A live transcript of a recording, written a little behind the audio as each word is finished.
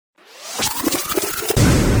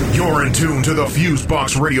You're in tune to the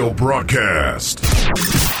Fusebox Radio broadcast. Turn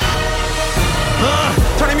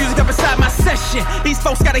the music up inside my session. These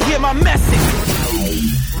folks gotta hear my message.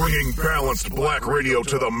 Bringing balanced black radio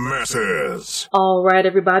to the masses. All right,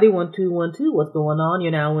 everybody, 1212, what's going on?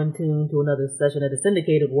 You're now in tune to another session of the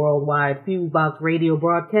syndicated worldwide Fusebox Radio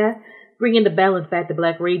broadcast, bringing the balance back to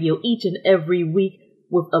black radio each and every week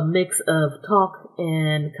with a mix of talk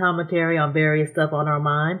and commentary on various stuff on our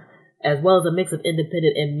minds, as well as a mix of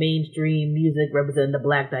independent and mainstream music representing the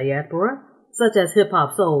black diaspora, such as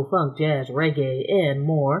hip-hop, soul, funk, jazz, reggae, and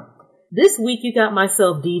more. This week you got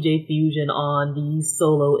myself, DJ Fusion, on the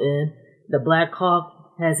solo end. The Black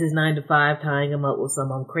Hawk has his 9 to 5 tying him up with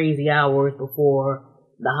some crazy hours before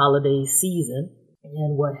the holiday season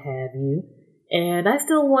and what have you. And I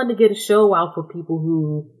still wanted to get a show out for people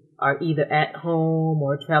who are either at home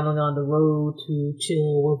or traveling on the road to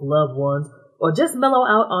chill with loved ones or just mellow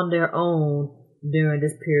out on their own during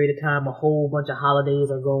this period of time. A whole bunch of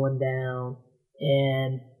holidays are going down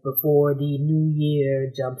and before the new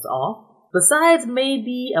year jumps off. Besides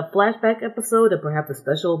maybe a flashback episode or perhaps a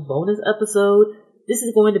special bonus episode, this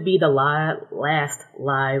is going to be the last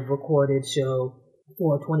live recorded show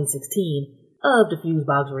for 2016 of the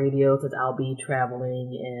Fusebox Radio, since I'll be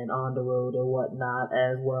traveling and on the road or whatnot,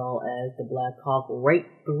 as well as the Black Hawk right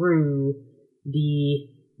through the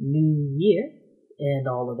new year and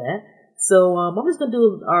all of that. So I'm just going to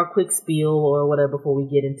do our quick spiel or whatever before we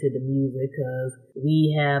get into the music, because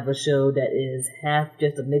we have a show that is half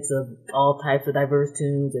just a mix of all types of diverse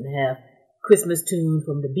tunes and half Christmas tunes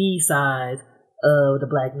from the B-side of the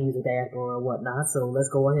black music diaspora or whatnot. So let's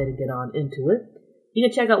go ahead and get on into it. You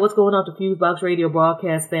can check out what's going on with the Fusebox Radio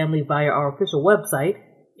broadcast family via our official website,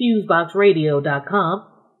 fuseboxradio.com,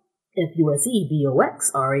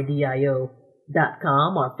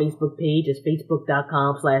 FUSEBOXRADIO.com. Our Facebook page is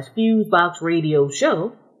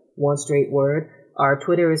facebook.com/FuseboxRadioShow, one straight word. Our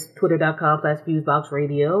Twitter is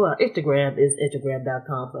twitter.com/FuseboxRadio. Our Instagram is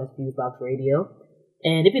instagram.com/FuseboxRadio.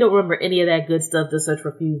 And if you don't remember any of that good stuff, just search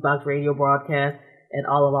for Fusebox Radio broadcast and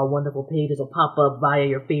all of our wonderful pages will pop up via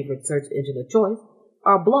your favorite search engine of choice.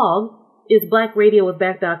 Our blog is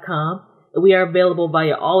blackradioisback.com, and we are available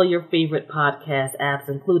via all of your favorite podcast apps,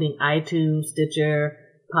 including iTunes, Stitcher,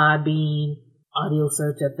 Podbean, Audio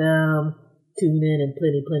Search FM, TuneIn, and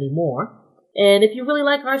plenty more. And if you really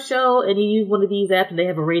like our show and you use one of these apps and they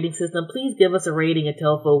have a rating system, please give us a rating and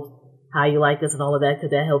tell folks how you like us and all of that, because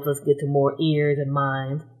that helps us get to more ears and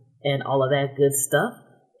minds and all of that good stuff.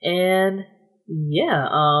 And yeah,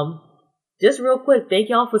 just real quick, thank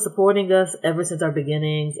y'all for supporting us ever since our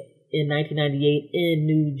beginnings in 1998 in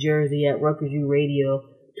New Jersey at Rutgers U Radio,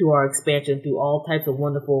 to our expansion through all types of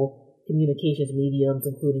wonderful communications mediums,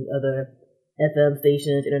 including other FM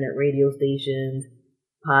stations, internet radio stations,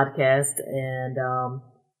 podcasts, and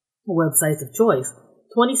websites of choice.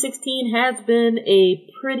 2016 has been a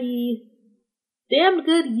pretty damn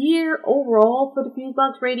good year overall for the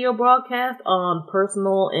Fusebox Radio broadcast on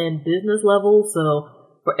personal and business levels. So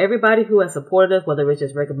for everybody who has supported us, whether it's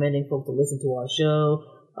just recommending folks to listen to our show,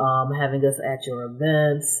 having us at your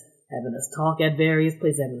events, having us talk at various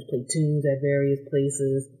places, having us play tunes at various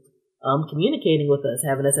places, communicating with us,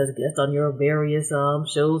 having us as guests on your various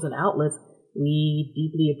shows and outlets, we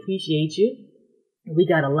deeply appreciate you. We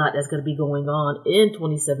got a lot that's going to be going on in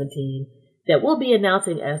 2017 that we'll be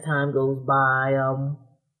announcing as time goes by.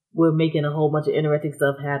 We're making a whole bunch of interesting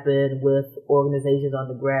stuff happen with organizations on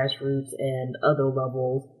the grassroots and other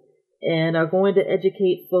levels, and are going to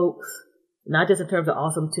educate folks, not just in terms of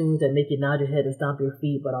awesome tunes that make you nod your head and stomp your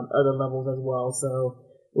feet, but on other levels as well. So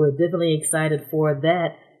we're definitely excited for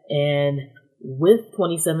that. And with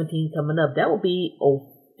 2017 coming up, that will be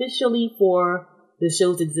officially for the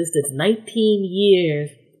show's existence 19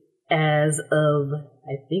 years as of,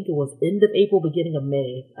 I think it was end of April, beginning of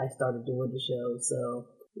May, I started doing the show.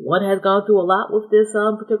 So one has gone through a lot with this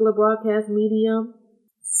particular broadcast medium.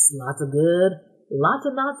 Lots of good, lots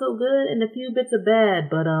of not so good, and a few bits of bad.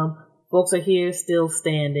 But folks are here still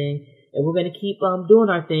standing, and we're going to keep doing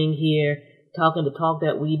our thing here, talking the talk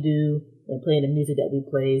that we do and playing the music that we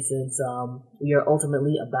play, since we are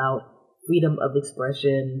ultimately about freedom of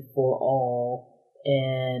expression for all,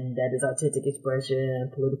 and that is artistic expression,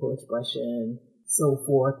 political expression, so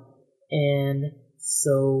forth and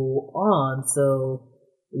so on. So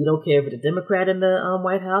we don't care if it's a Democrat in the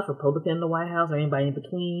White House, Republican in the White House, or anybody in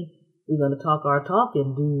between. We're going to talk our talk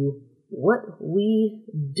and do what we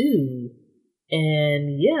do.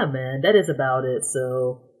 And yeah, man, that is about it.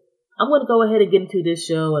 So I'm going to go ahead and get into this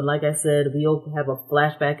show. And like I said, we'll have a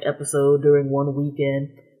flashback episode during one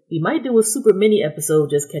weekend. We might do a super mini episode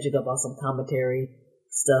just catching up on some commentary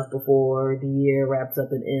stuff before the year wraps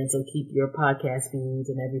up and ends. So keep your podcast feeds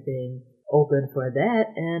and everything open for that.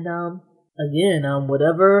 And again,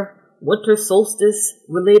 whatever winter solstice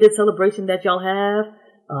related celebration that y'all have,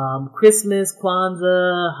 Christmas,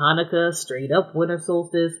 Kwanzaa, Hanukkah, straight up winter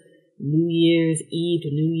solstice, New Year's Eve to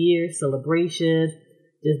New Year's celebrations,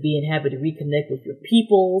 just being happy to reconnect with your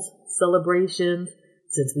people's celebrations,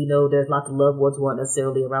 since we know there's lots of loved ones who aren't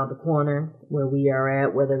necessarily around the corner where we are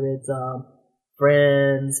at, whether it's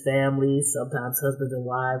friends, families, sometimes husbands and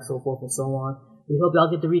wives, so forth and so on. We hope y'all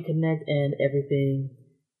get to reconnect and everything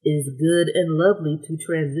is good and lovely to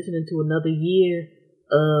transition into another year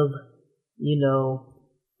of,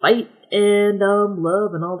 fight and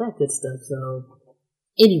love and all that good stuff. So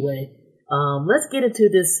anyway, let's get into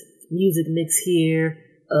this music mix here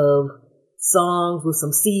of songs with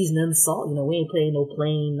some seasoning, salt. We ain't playing no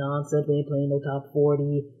plain nonsense. We ain't playing no top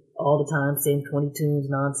 40 all the time, same 20 tunes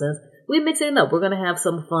nonsense. We're mixing it up. We're going to have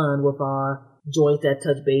some fun with our joints that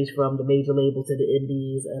touch base from the major labels to the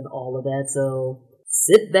indies and all of that. So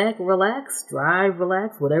sit back, relax, drive,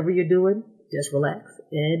 relax, whatever you're doing, just relax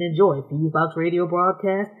and enjoy. Fusebox Radio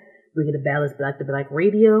broadcast, bringing the balance Black to Black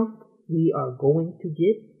Radio. We are going to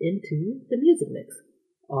get into the music mix.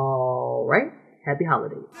 All right. Happy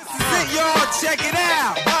holidays. This is it, y'all. Check it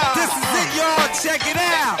out. This is it, y'all. Check it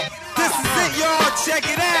out. This is it, y'all. Check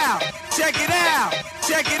it out. Check it out.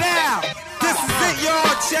 Check it out. This is it,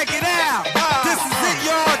 y'all. Check it out. This is it,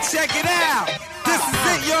 y'all. Check it out. This is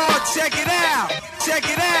it, y'all. Check it out. Check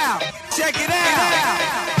it out. Check it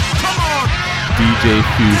out. Come on. DJ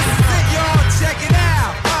Fusion. This is it, y'all. Check it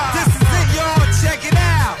out. This is it, y'all. Check it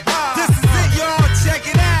out. This is it, y'all. Check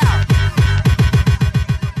it out.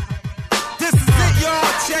 This is it, y'all.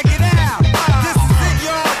 Check it out. This is it,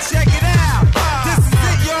 y'all. Check it out. This is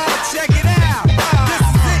it, y'all. Check it out. This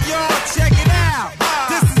is it, y'all. Check it out.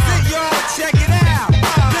 This is it, y'all. Check it out.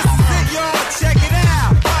 This is it, y'all. Check it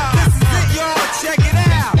out. This is it, y'all. Check it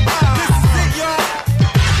out. This is it, y'all.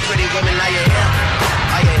 Pretty women, are you here?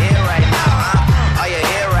 Are you here right now, huh? Are you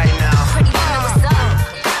here right now? Pretty woman, what's up?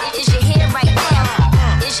 Is you here right now?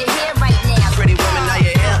 Is you here right now? Pretty women, are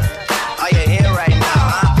you here? Are you here right now,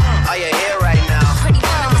 huh? Are you here right now? Pretty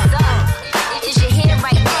woman, what's up? Is you here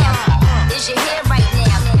right now? Is you here right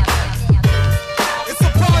now? It's a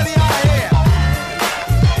party out here.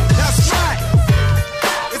 That's right.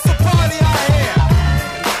 It's a party out here.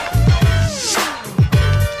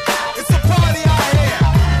 It's a party out here.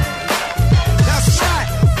 That's right.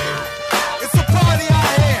 It's a party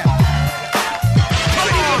out here.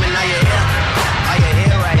 Pretty women, are you here? Are you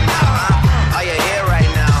here right now, huh? Are you here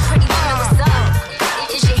right now? Pretty woman, what's up?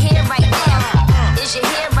 Is you here right now? Is you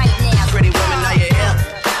here right now? Pretty women, are you here?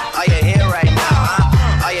 Are you here right now,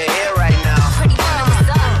 huh? Are you here right now? Pretty woman, what's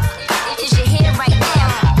up? Is you here right now?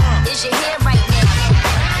 Is you here right now?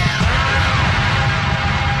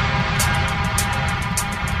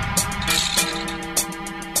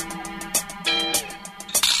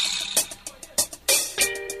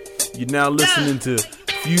 You're now listening to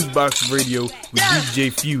Fusebox Radio with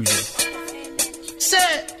DJ Fusion.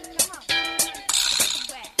 Said,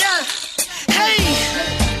 yeah, hey,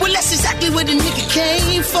 well that's exactly what the nigga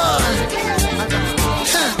came for.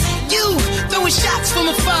 You throwing shots from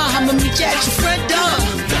afar, I'ma meet you at your front door.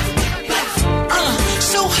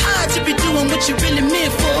 So hard to be doing what you really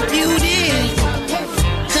meant for, beauty.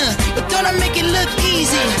 But don't I make it look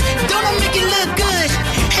easy? Don't I make it look good?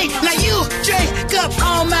 Hey, now you drink up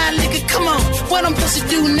all my liquor. Come on, what I'm supposed to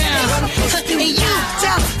do now? And you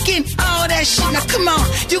talking all that shit. Now come on,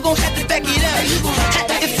 you gon' have to back it up.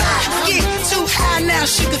 If I get too high now,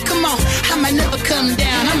 sugar, come on, I might never come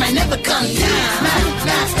down. I might never come down.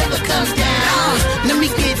 Not ever come down. Let me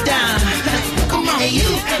get down. Come on, hey, you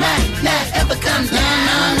might not ever come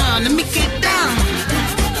down. No, let me get down.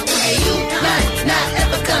 Hey, you might not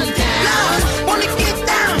ever come down. No, wanna get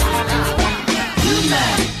down. You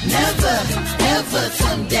might never, ever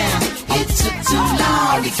come down. It took too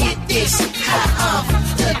long to get this high off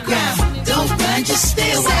the ground. Don't run, just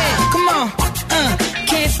stay away. Come on,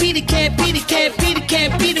 can't beat it, can't beat it, can't beat it,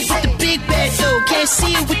 can't beat it with the big bad dough. Can't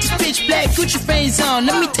see it with this pitch black Gucci frames on.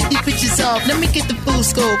 Let me take these pictures off. Let me get the full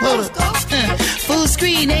scope. Hold up. Full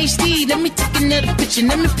screen HD. Let me take another picture.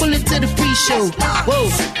 Let me pull it to the pre-show. Whoa,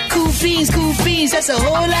 cool beans. That's a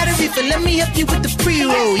whole lot of reefer. Let me help you with the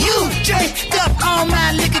pre-roll. You drink up all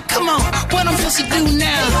my liquor. Come on, what I'm supposed to do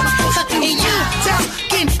now? And you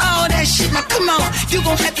talking all that shit. Now come on, you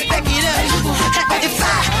gon' have to back it up. If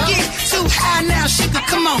I get too high now, sugar,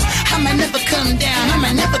 come on, I might never come down. I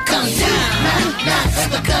might never come down. Not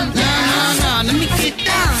ever come down. No, let me get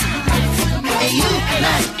down. And you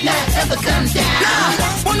might not ever come down. No,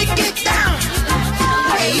 wanna get down.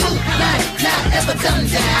 You might not ever come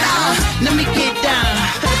down. Let me get down.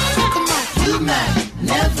 Come on. You might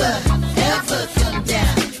never ever come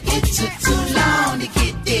down. It took too long to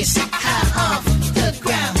get this high off the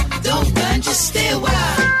ground. Don't run, just stay a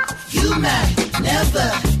while. You might never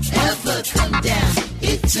ever come down.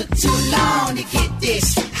 It took too long to get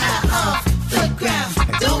this high off the ground.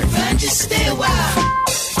 Don't run, just stay a while.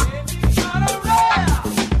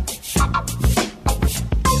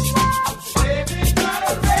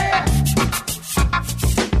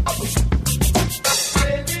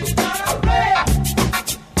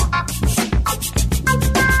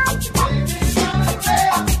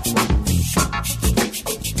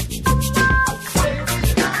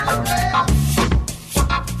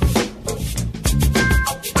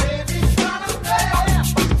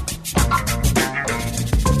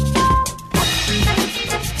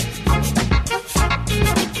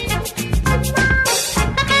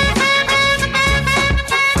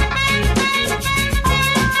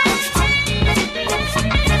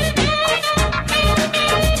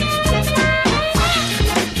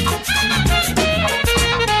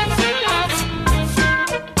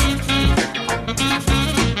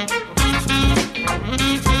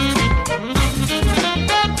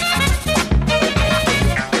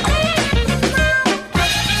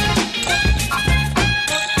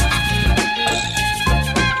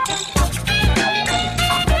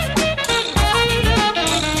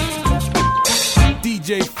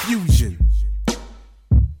 DJ Fusion.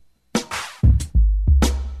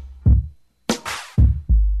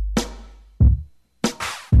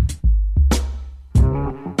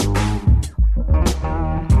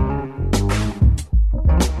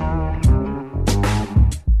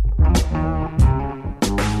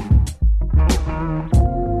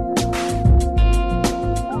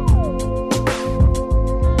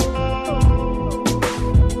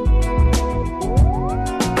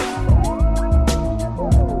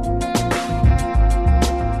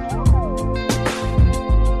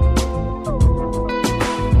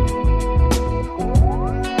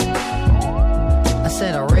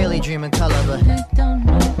 dream in color, but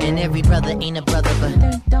and every brother ain't a brother, but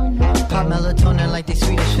pop melatonin like they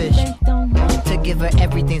Swedish fish. To give her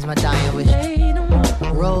everything's my dying wish.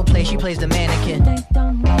 Role play, she plays the mannequin.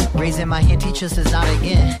 Raising my hand, teach us to not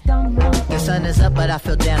again. The sun is up, but I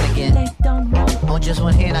feel down again. On just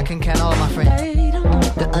one hand, I can count all my friends.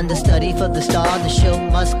 The understudy for the star, the show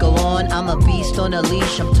must go on. I'm a beast on a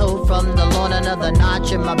leash, I'm told from the lawn. Another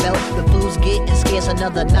notch in my belt, the food's getting scarce.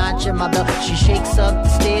 Another notch in my belt, she shakes up the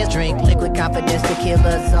stairs. Drink liquid confidence,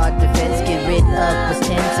 tequila's our defense. Get rid of what's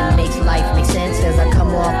tense and makes life make sense. As I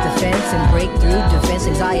come off the fence and break through defense.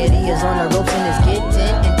 Anxiety is on the ropes and it's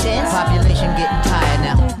getting intense. Population getting tired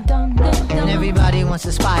now, and everybody wants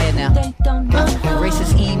to spy now.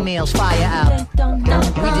 Racist emails fire out.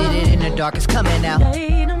 We did it in the dark, it's coming out.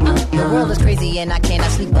 The world is crazy and I cannot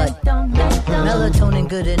sleep, but melatonin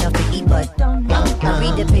good enough to eat, but I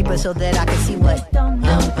read the paper so that I can see what.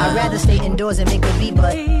 I'd rather stay indoors and make a beat,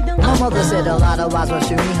 but my mother said a lot of wise words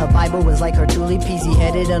to me. Her Bible was like her truly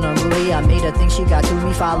peasy-headed and unruly. I made her think she got to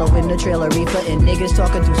me, following the trail of reefer and niggas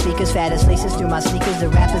talking through speakers, fattest laces through my sneakers. The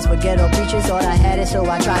rappers were ghetto preachers, thought I had it, so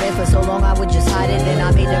I tried it for so long I would just hide it. Then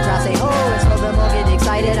I made the crowd say, oh, and so the more get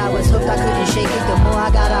excited. I was hooked, I couldn't shake it. The more I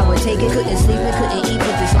got, I would take it. Couldn't sleep and couldn't eat,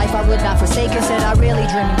 but this life I would not forsake it. Said I really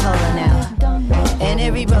dream in color now, and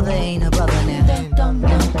every brother ain't a brother now.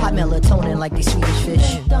 Pop melatonin like these Swedish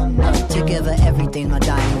fish. To give her everything, my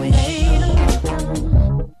dying wish.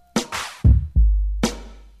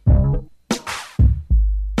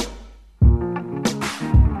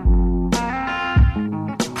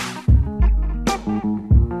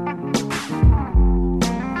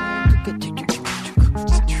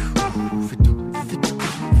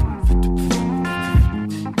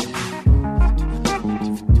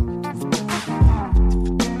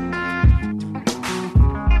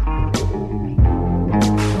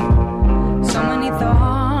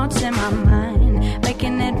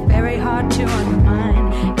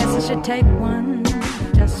 Take one,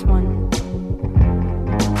 just one.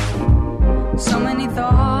 So many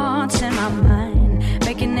thoughts in my mind,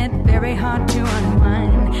 making it very hard to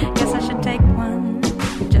unwind. Guess I should take one,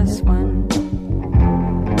 just one.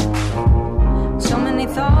 So many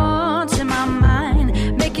thoughts in my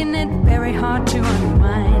mind, making it very hard to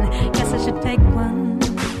unwind. Guess I should take one,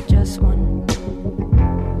 just one.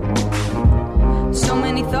 So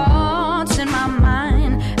many thoughts in my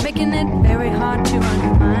mind, making it very hard to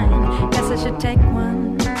unwind. Guess I should take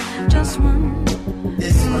one, just one.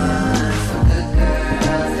 This one's for the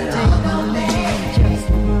girls that all know me. Just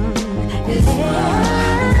one. This one's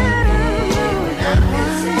for the baby when I'm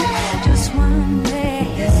missing. Just one day.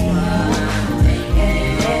 This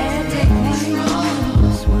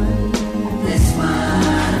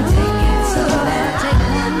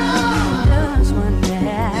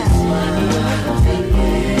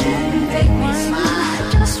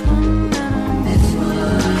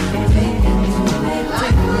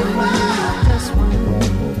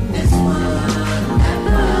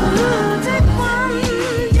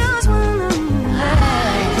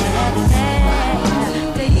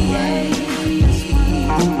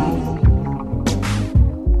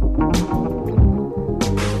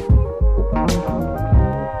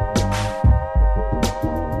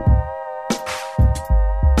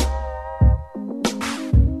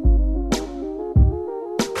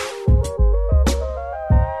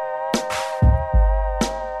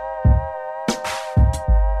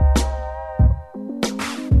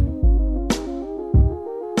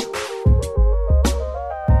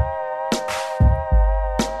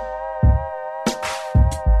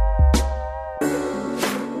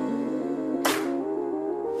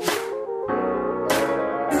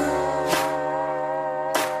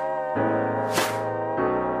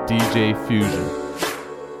DJ Fusion.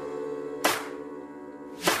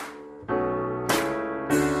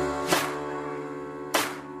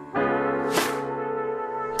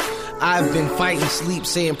 I've been fighting sleep,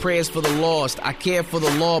 saying prayers for the lost. I care for the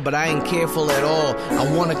law, but I ain't careful at all.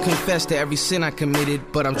 I wanna confess to every sin I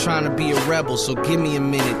committed, but I'm trying to be a rebel, so give me a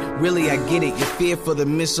minute. Really, I get it. Your fear for the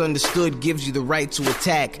misunderstood gives you the right to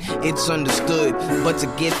attack. It's understood, but to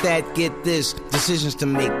get that, get this. Decisions to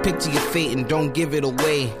make, picture your fate and don't give it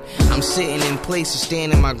away. I'm sitting in place to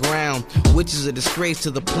stand in my ground, which is a disgrace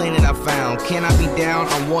to the planet I found. Can I be down?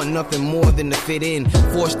 I want nothing more than to fit in.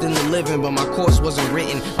 Forced into living, but my course wasn't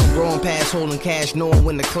written. I'm growing past holding cash, knowing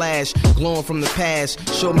when to clash. Glowing from the past,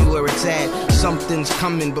 show me where it's at. Something's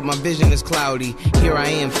coming, but my vision is cloudy. Here I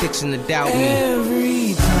am, fixing to doubt me.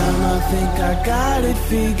 Every time I think I got it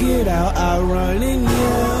figured out, I run and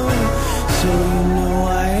yell. So you know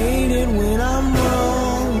I hate it when I'm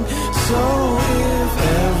wrong. So if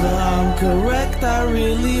ever I'm correct, I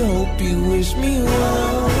really hope you wish me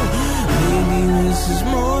well. Maybe this is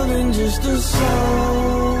more than just a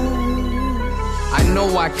song. I know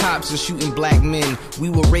why cops are shooting black men. We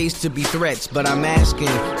were raised to be threats, but I'm asking,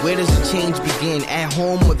 where does the change begin? At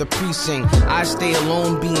home or the precinct? I stay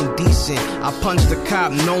alone being decent. I punched the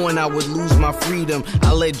cop knowing I would lose my freedom.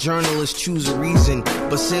 I let journalists choose a reason.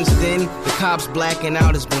 But since then, the cops blacking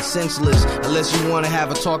out has been senseless. Unless you want to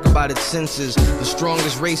have a talk about its senses. The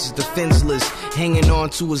strongest race is defenseless. Hanging on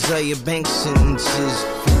to Azalea Banks sentences.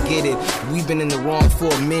 Forget it, we've been in the wrong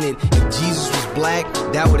for a minute. If Jesus was black,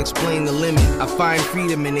 that would explain the limit. I find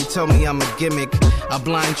freedom and they tell me I'm a gimmick. I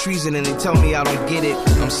blind treason and they tell me I don't get it.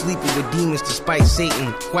 I'm sleeping with demons despite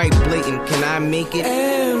Satan. Quite blatant, can I make it?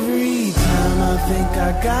 Every time I think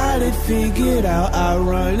I got it figured out, I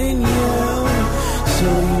run and yell. So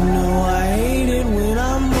you know I hate it when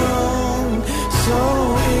I'm wrong.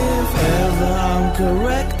 So if ever I'm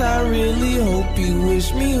correct, I really hope you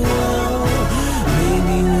wish me well.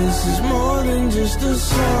 Maybe this is more than just a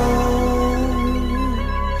song.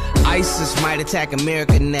 ISIS might attack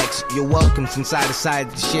America next. You're welcome since I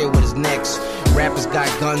decided to share what is next. Rappers got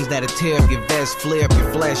guns that'll tear up your vest, flare up your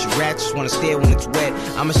flesh. Rats just wanna stare when it's wet.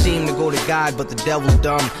 I'm ashamed to go to God, but the devil's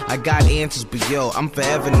dumb. I got answers, but yo, I'm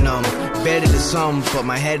forever numb. Better than some, but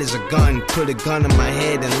my head is a gun. Put a gun in my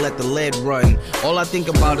head and let the lead run. All I think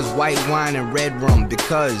about is white wine and red rum.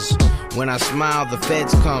 Because when I smile, the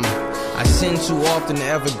feds come. I sin too often to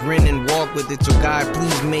ever grin and walk with it, so God,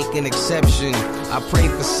 please make an exception. I pray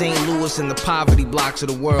for St. Louis and the poverty blocks of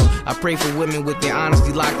the world. I pray for women with their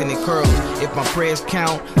honesty locked in their curls. If my prayers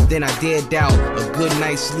count, then I dare doubt. A good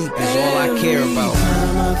night's sleep is all I care about. Every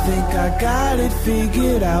time I think I got it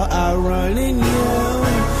figured out, I run and yell.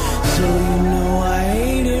 So you know I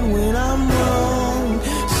hate it when I'm wrong.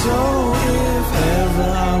 So if ever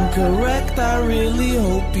I'm correct, I really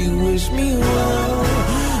hope you wish me well.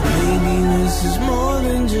 Maybe this is more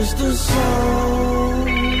than just a song.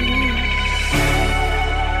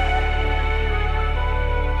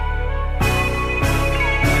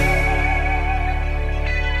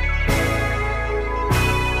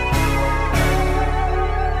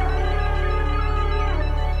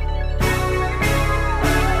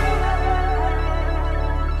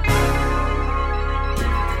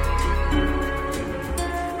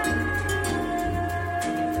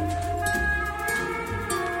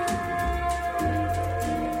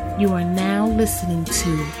 You are now listening to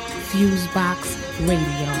Fusebox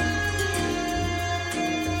Radio.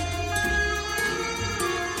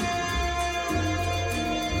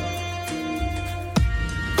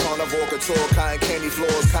 Couture, cotton candy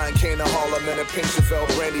floors, cotton cane of Harlem, and a pink Chevelle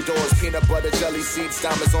brandy doors, peanut butter jelly seats,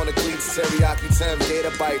 diamonds on the cleats, teriyaki Tim,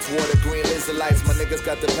 gator bites, water green lizard lights. My niggas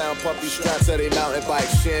got the pound puppy straps of they mountain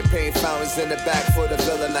bikes, champagne fountains in the back for the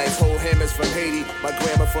villa nights, whole hammers from Haiti, my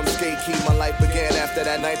grandma from Skate Key. My life began after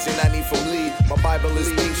that 1990 from Lee. My Bible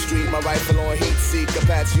is Beach Street, my rifle on heat seat,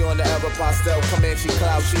 Apache on the Ever Pastel, Comanche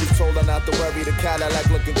cloud sheets, told her not to worry. The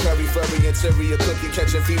Cadillac looking curry, furry interior cookie,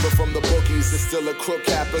 catching fever from the bookies. It's still a crook,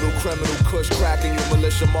 capital criminal, kush cracking you,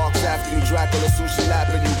 militia marks after you, Dracula sushi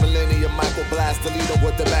lapping you, millennium Michael Blast, delete them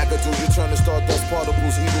with the McAdoo. You turn to stardust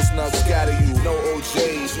particles, evil snugs scatter you. No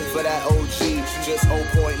OJs for that OG, just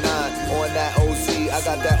 0.9 on that OZ. I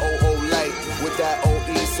got that OO light with that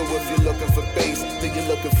OE. So if you're looking for bass, then you're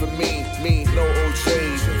looking for me. No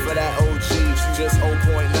OJs for that OG, just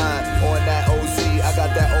 0.9 on that OZ. I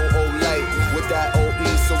got that OO light with that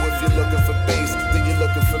OE. So if you're looking for bass, then you're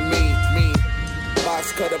looking for me.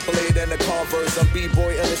 Box cutter blade and the Converse. I'm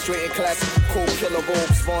B-boy illustrating classical cold killer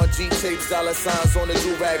robes. Vaughn G tapes, dollar signs on the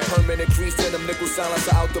do-rag. Permanent crease in them nickel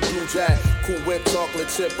silencer out the blue jack. Cool whip, chocolate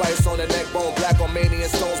chip, ice on the neck bone. Black Armenian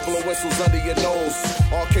stones, blow whistles under your nose.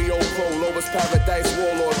 RKO Pro, lowest paradise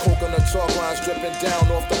warlord. Coconut chalk lines dripping down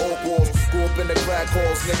off the oak walls. Grew up in the crack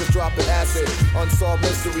halls, niggas dropping acid. Unsolved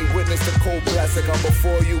mystery, witness the cold classic. I'm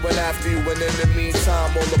before you and after you, and in the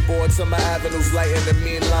meantime, all aboard to my avenues, light in the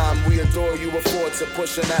mean line. We adore you, afford to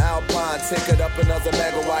pushing the Alpine. Take it up another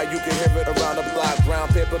megawatt, you can hear it around the block. Brown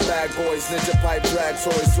paper bag boys, ninja pipe drag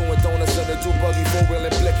toys, doing donuts in the two buggy, four-wheel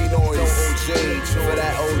and blicky noise. No OJ, for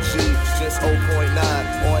that OG, just 0.9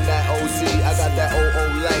 on that OZ. I got that OO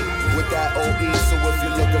length with that OE, so if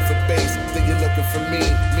you're looking for bass, then you're looking for me.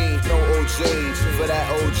 No OJ, for that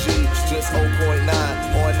OG, just 0.9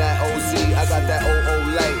 on that OZ. I got that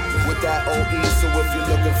OO length with that OE, so if you're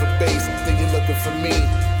looking for bass, then you're looking for me.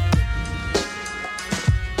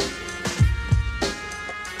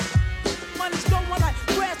 Money's going like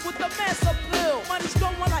grass with the mass appeal. Money's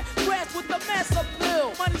going like grass with the mass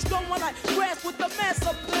appeal. Money's going like grass with the mass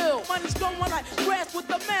appeal. Money's going like grass with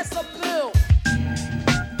the mass appeal.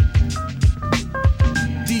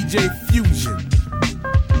 DJ Fusion.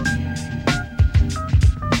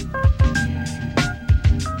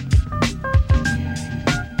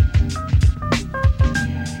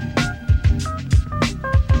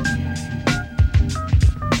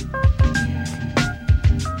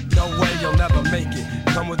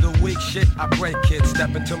 Shit, I break kids,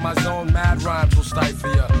 step into my zone, mad rhymes will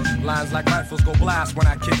stifle ya. Lines like rifles go blast when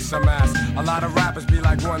I kick some ass. A lot of rappers be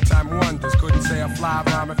like one-time wonders. Couldn't say a fly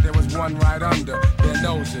rhyme if there was one right under their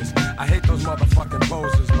noses. I hate those motherfucking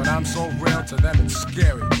poses, but I'm so real to them it's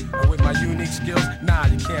scary. And with my unique skills, nah,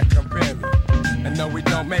 you can't compare me. And no, we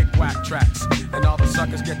don't make whack tracks. And all the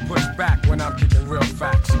suckers get pushed back when I'm kicking real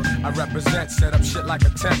facts. I represent, set up shit like a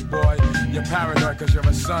tent, boy. You're paranoid cause you're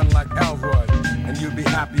a son like Elroy. And you'd be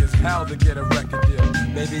happy as hell to get a record deal.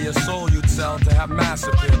 Maybe your soul you'd sell to have mass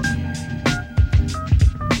appeal.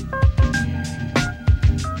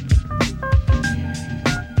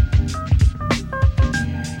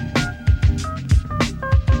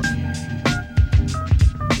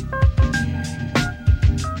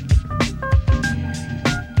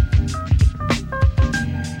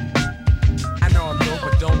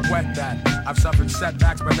 I've suffered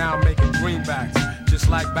setbacks, but now I'm making greenbacks. Just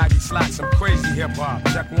like baggy slacks, I'm crazy hip-hop.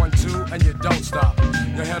 Check 1, 2, and you don't stop.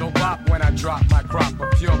 Your head'll bop when I drop my crop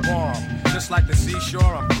of pure bomb. Just like the seashore,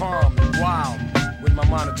 I'm calm and wild with my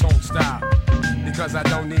monotone style. Because I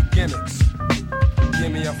don't need gimmicks.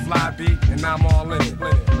 Give me a fly beat, and I'm all in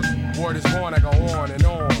it. Word is born, I go on and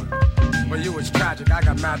on. For you it's tragic, I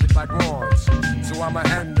got magic like Ron's. So I'ma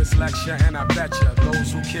end this lecture and I betcha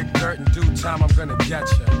those who kick dirt in due time I'm gonna get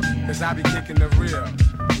ya. Cause I be kicking the rear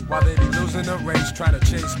while they be losing the race trying to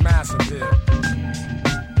chase mass appeal.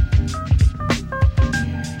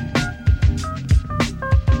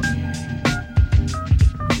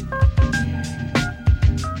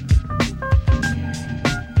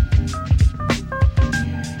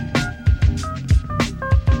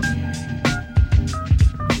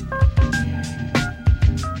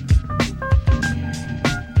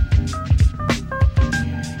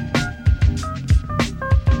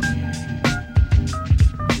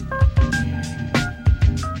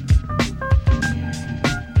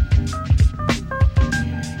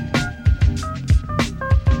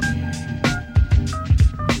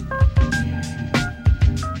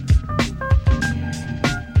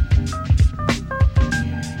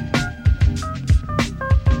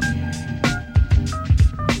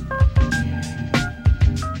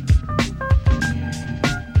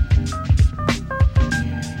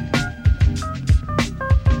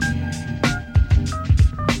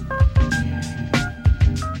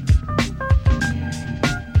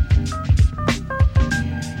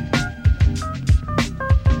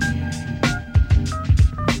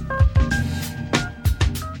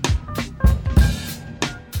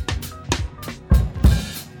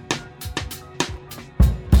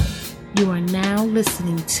 You are now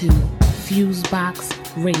listening to Fusebox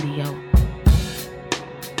Radio.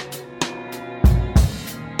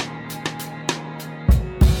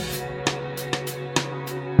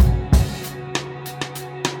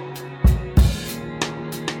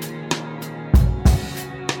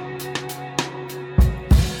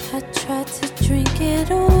 I tried to drink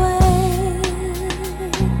it away.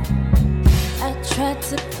 I tried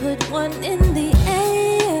to put one in the air.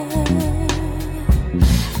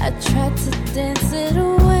 I tried to dance it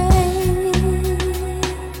away.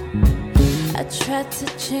 I tried to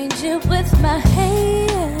change it with my hair.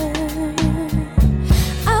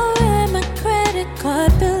 I wear my credit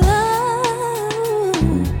caught below.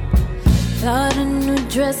 Thought a new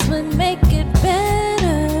dress would make it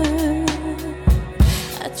better.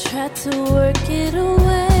 I tried to work it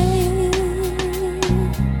away,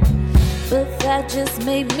 but that just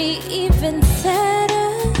made me even sadder.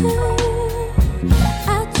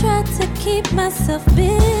 I tried to keep myself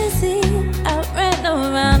busy. I ran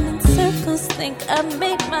around in circles, think I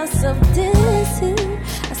made myself dizzy.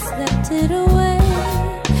 I slept it away,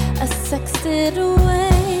 I sexed it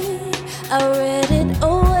away, I read it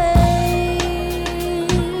away.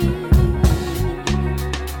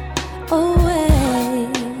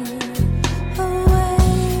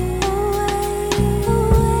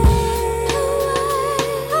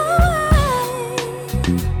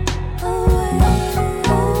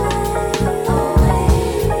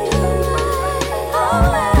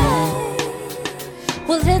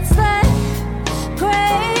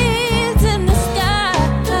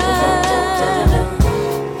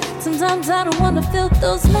 I don't wanna feel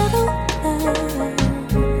those metal lines.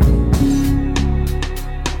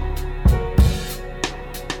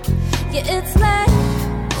 Yeah, it's like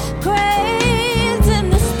grains in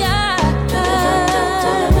the sky.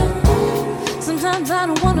 Sometimes I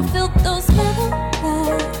don't wanna feel those metal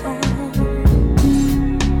lines.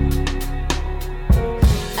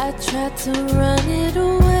 I tried to run it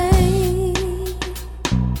away,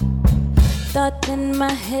 thought then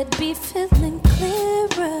my head be feeling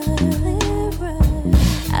clearer.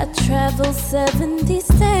 I traveled 70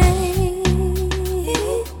 states,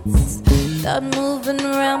 thought moving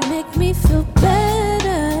around make me feel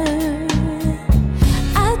better.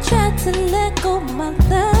 I tried to let go my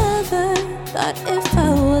lover, thought if I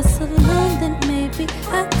was alone then maybe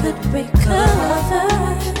I could recover.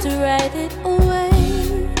 To write it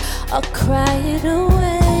away or cry it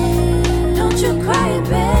away. Don't you cry,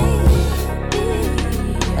 baby,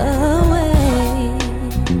 away.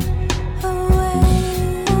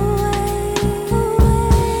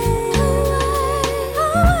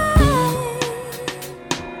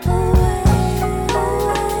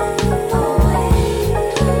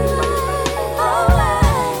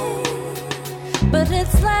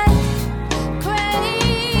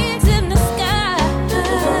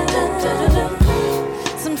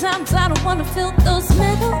 Wanna feel those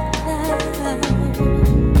metal lines.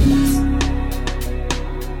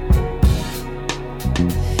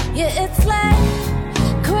 Yeah, it's like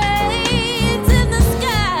cranes in the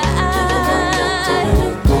sky.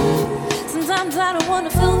 Sometimes I don't wanna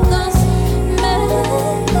feel those metal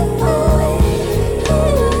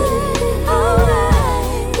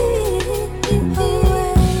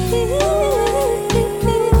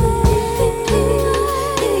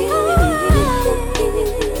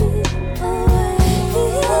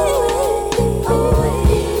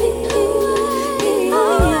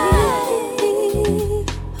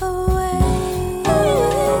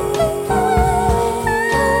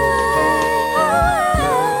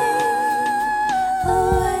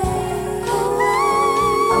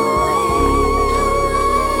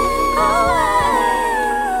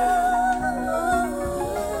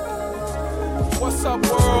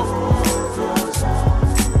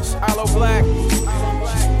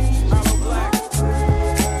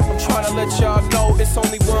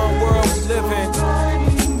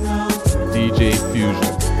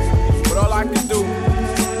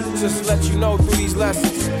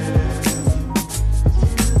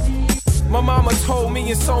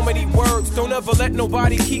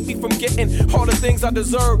nobody keep me from getting all the things I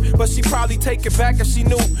deserve, but she probably take it back if she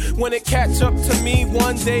knew when it catch up to me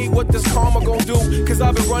one day what this karma gon' do. Cause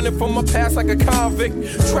I've been running from my past like a convict,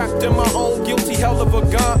 trapped in my own guilty hell of a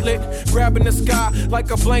gauntlet, grabbing the sky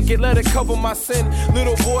like a blanket, let it cover my sin.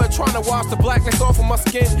 Little boy trying to wash the blackness off of my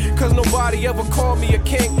skin, cause nobody ever called me a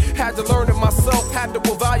king. Had to learn it myself, had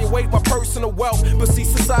to evaluate my personal wealth. But see,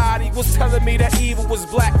 society was telling me that evil was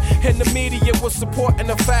black, and the media was supporting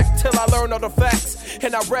the fact, till I learned all the facts.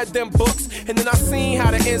 And I read them books, and then I seen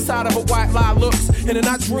how the inside of a white lie looks. And then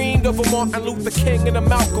I dreamed of a Martin Luther King and a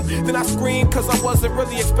Malcolm. Then I screamed cause I wasn't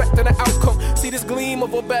really expecting an outcome. See this gleam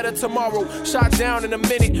of a better tomorrow, shot down in a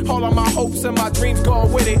minute. All of my hopes and my dreams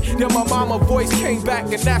gone with it. Then my mama voice came back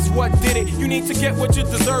and that's what did it. You need to get what you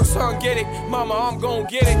deserve, son, get it. Mama, I'm gon'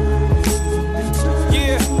 get it.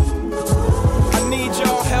 Yeah, I need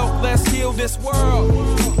y'all help, let's heal this world.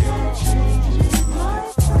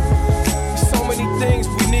 So many things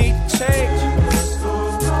we need to change.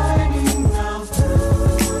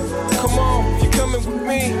 Come on, if you're coming with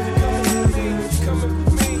me.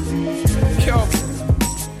 Yo,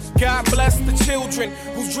 God bless the children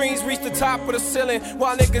whose dreams reach the top of the ceiling,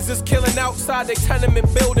 while niggas is killing outside their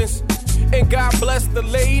tenement buildings. And God bless the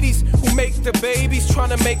ladies who make the babies, trying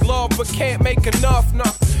to make love but can't make enough, no.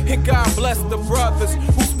 And God bless the brothers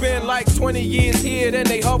who spend like 20 years here, then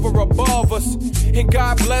they hover above us. And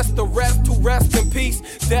God bless the rest who rest in peace.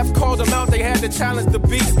 Death called them out, they had to challenge the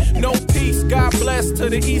beast. No peace, God bless to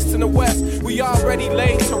the east and the west. We already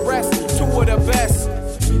laid to rest, two of the best.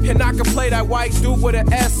 And I can play that white dude with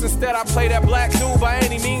an S. Instead I play that black dude by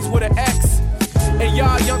any means with an X. And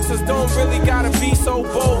y'all youngsters don't really gotta be so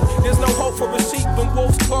bold. There's no hope for a sheep in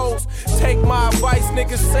wolf's clothes. Take my advice,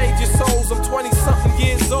 niggas, save your souls. I'm 20-something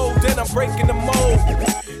years old, then I'm breaking the mold.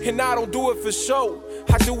 And I don't do it for show,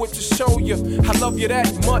 I do it to show you I love you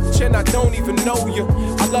that much and I don't even know you.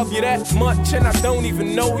 I love you that much and I don't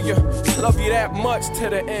even know you. I love you that much to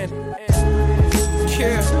the end.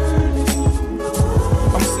 Yeah,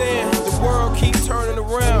 I'm saying the world keeps turning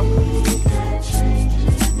around.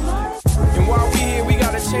 And while we here, we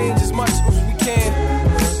gotta change as much as we can.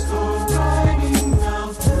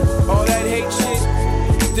 All that hate shit,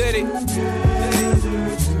 did it.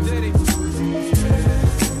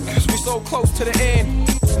 Cause we so close to the end.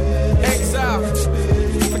 Exile,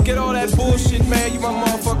 forget all that bullshit, man, you my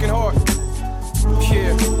motherfucking heart.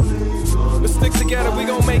 Yeah, let's stick together, we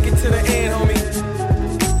gon' make it to the end, homie.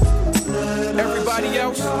 Everybody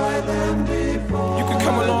else, you can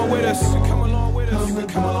come along with us. You can come along with us. You can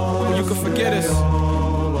come along with us. You can forget us.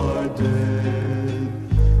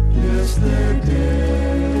 Yes, they did.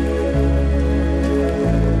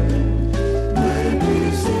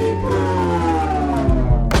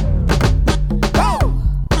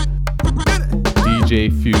 DJ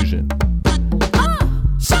Fusion.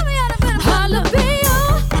 Show me how to put a jalapeno.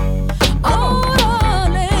 Oh,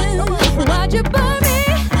 darling, why'd you buy me?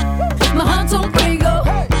 My heart's on Prego.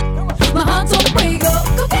 My heart's on Prego.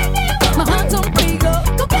 Go get me. My heart's on Prego.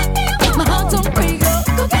 Go get me. My heart's on Prego.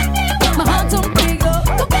 Go get me. My heart's on Prego.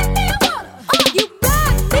 Go get me. Oh, you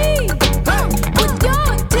got me with your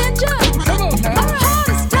attention. Come on now. The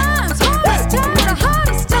hardest times. The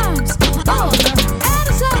hardest times. Oh, add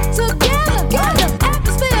us up together. The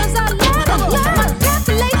atmospheres are ladder.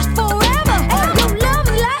 Calculate forever. Your love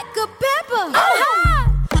is like a pepper. I'm high.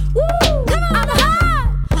 Woo. Come on, I'm high.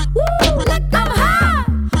 Woo. Like I'm high.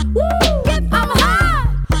 Woo. Get I'm high.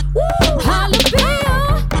 Woo. Jalapeno.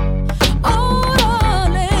 Oh,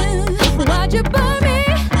 darling, why'd you buy me?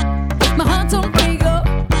 My heart's on Prego.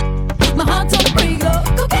 My heart's on Prego.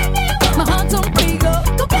 Go get me. My heart's on Prego.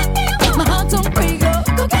 Go get me. My heart's on Prego.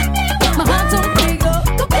 Go get me. My heart's on Prego.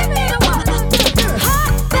 Go get me.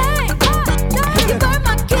 Hot thing. You burn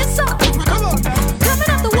my kiss up. Coming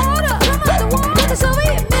out the water. It's over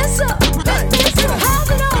here, miss up. How's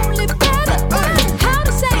it only better? How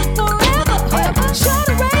to say forever? Sure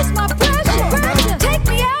to raise my pressure. Take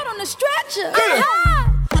me out on the stretcher. I'm high.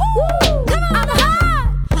 Woo. Come on, I'm high.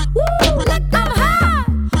 Woo. Like I'm high.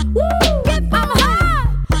 Woo. Get I'm high.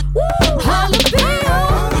 Woo. Jalapeno.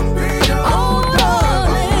 Oh,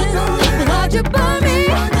 darling, why'd you buy me?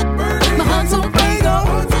 My heart's on Prego.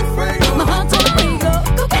 My heart's on Prego.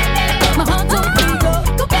 Go get me. My heart's on Prego.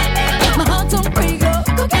 Go get me. My heart's on Prego.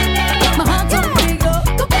 Go get me. My heart's on Prego.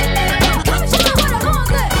 Go get me. Come and show me what I'm on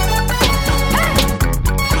there. Hey.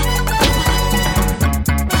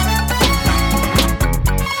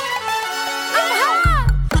 I'm high.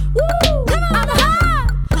 Woo. Come on, I'm high.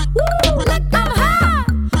 Woo. Like I'm high.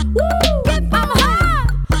 Woo. Get I'm high.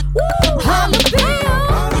 Woo. Jalapeno.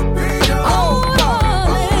 Oh,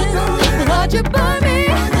 darling, why'd you buy me?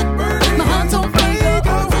 My heart's on Prego.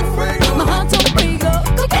 My heart's on Prego.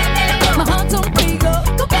 Go get me. My heart's on Prego.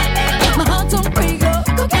 Go get me. My heart's on Prego.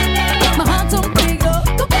 Go get me. My heart's on Prego.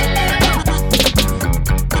 Go get me.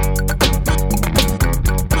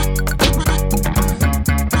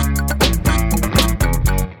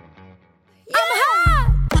 I'm high.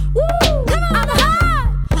 Woo. Come on, I'm high.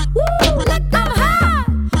 Woo. Like I'm high.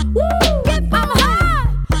 Woo. Get I'm high.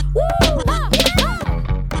 Woo. Come on now. Let go.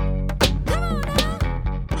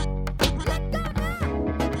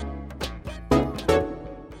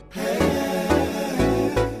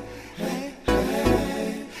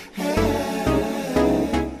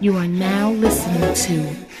 You are now listening to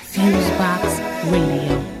Fusebox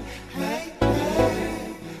Radio.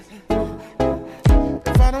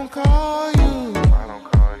 If I don't call you,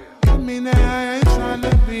 I mean that I ain't trying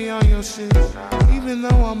to be on your shit, even though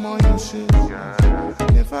I'm on your shit.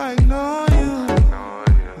 And if I ignore you,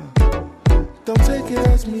 don't take it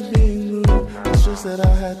as me being rude. It's just that I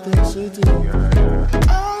had things to do.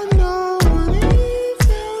 I know what it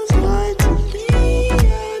feels like to be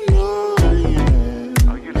annoying.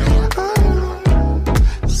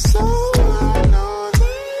 So I know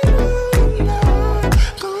that I'm not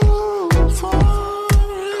going for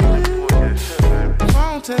it.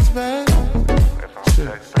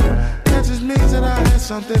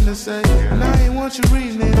 to say, and I ain't want you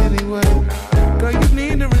reading it anyway. Girl, you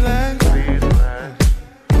need to relax.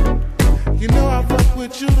 You know I fuck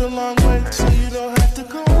with you the long way, so you don't have to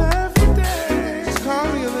call every day. Just call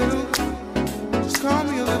me a little, just call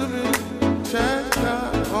me a little bit. Check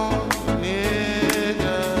out on me,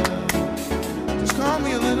 nigga. Just call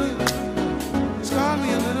me a little, just call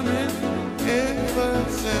me a little bit.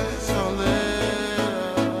 Emphasis on little.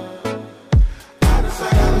 Out of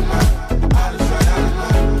sight, out of mind. Out of sight, out of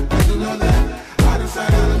mind. You know that. Out of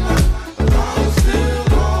sight, out of mind. But I'm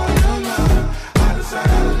still on your mind. Out of sight,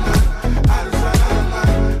 out of mind.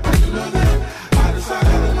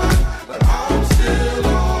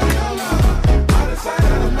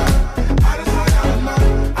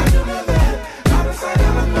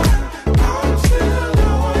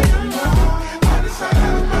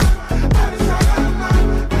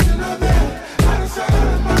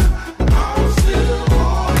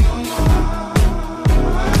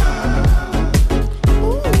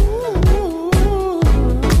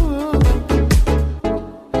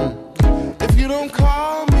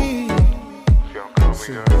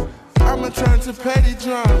 Petty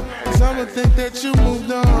drunk, cause I'ma think that you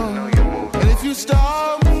moved on. And if you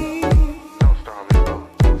stall me,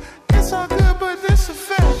 it's all good, but this a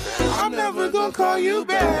fact. I'm never gonna call you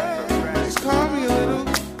back. Just call me a little,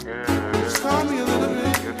 just call me a little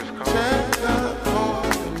bit. Check up on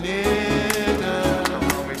the nigga.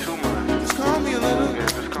 Just call me a little,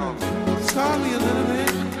 just call me a little bit.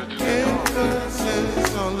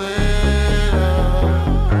 Emphasis on little.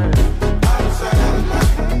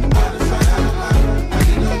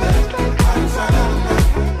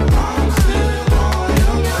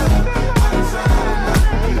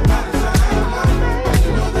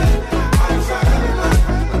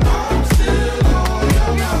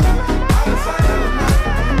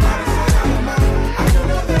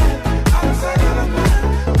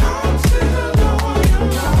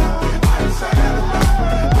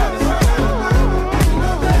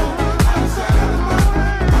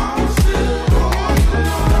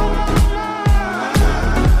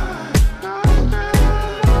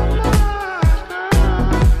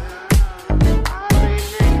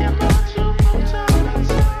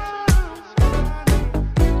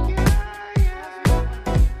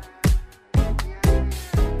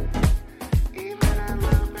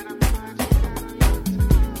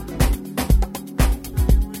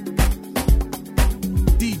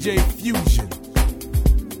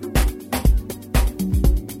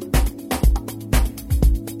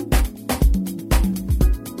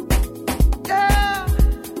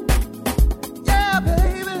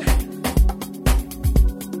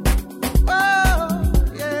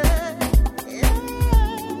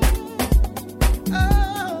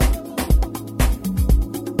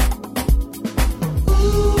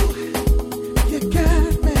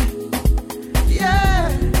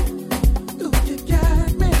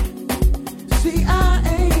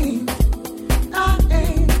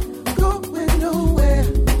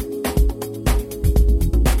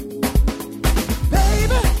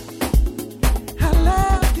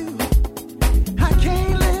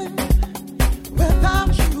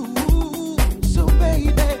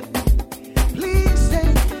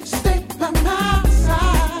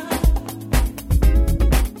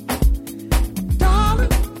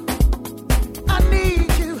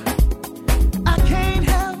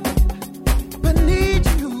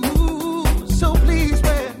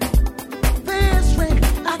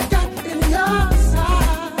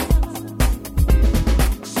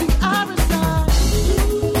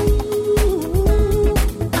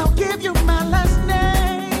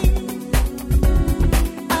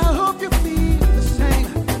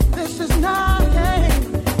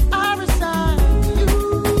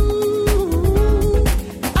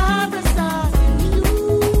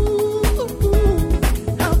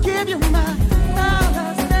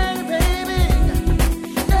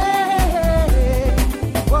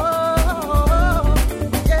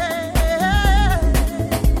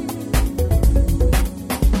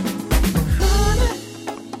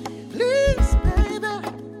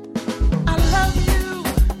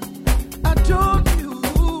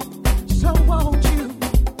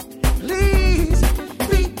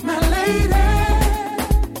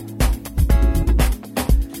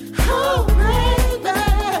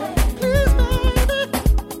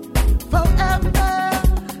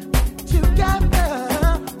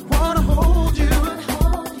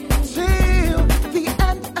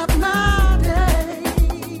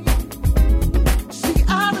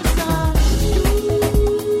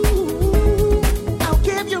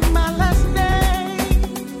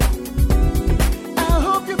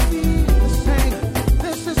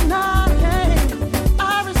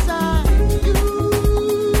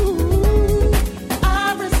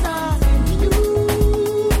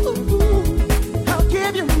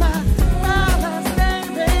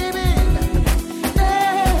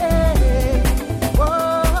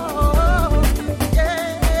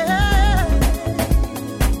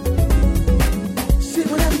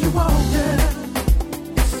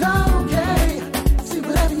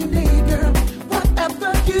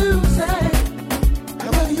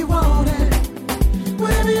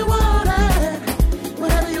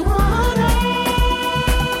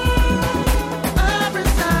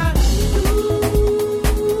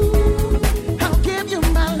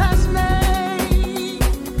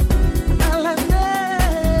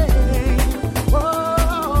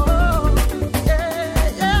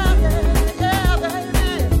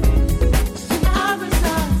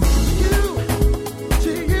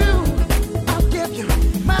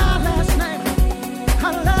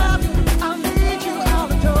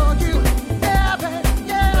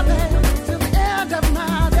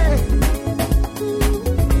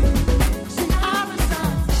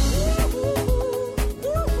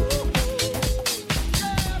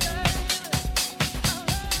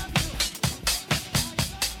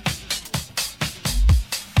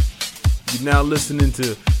 You're now listening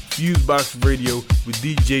to Fusebox Radio with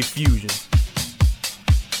DJ Fusion.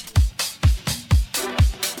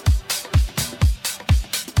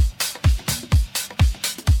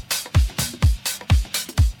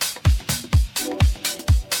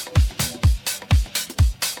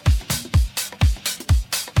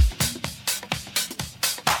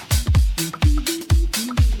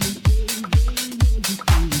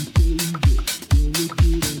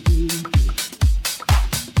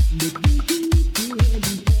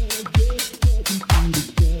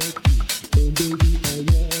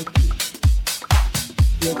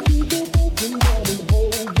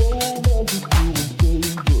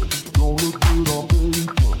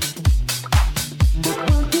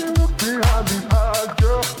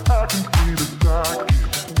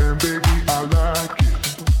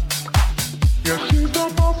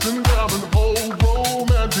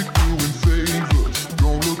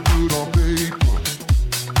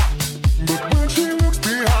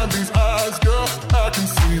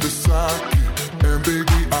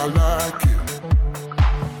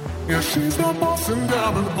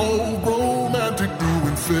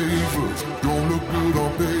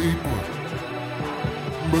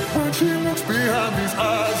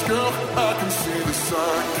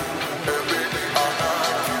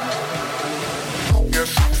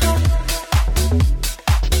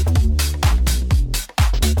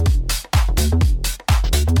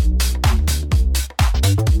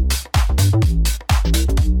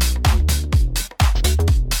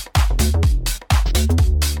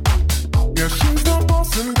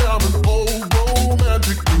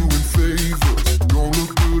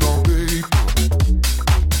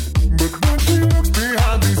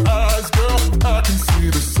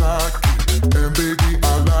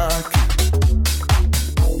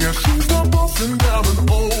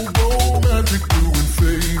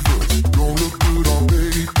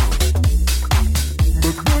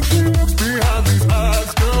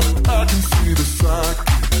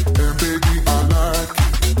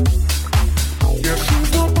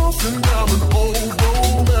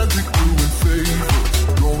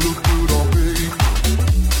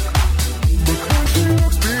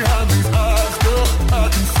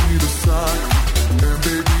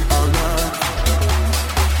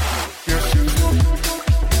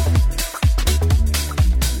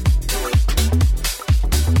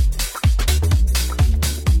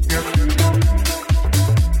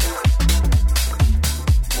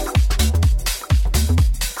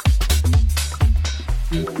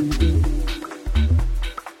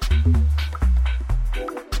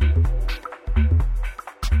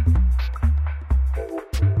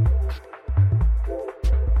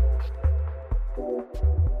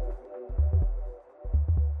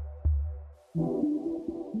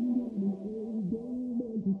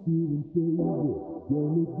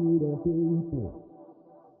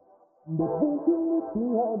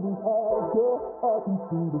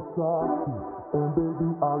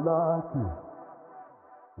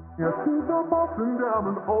 Yeah, she's a bossing down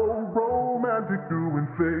an old romantic doing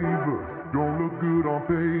favors. Don't look good on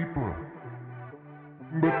paper.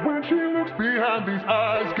 But when she looks behind these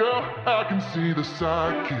eyes, girl, I can see the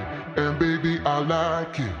sidekick. And baby, I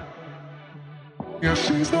like it. Yeah,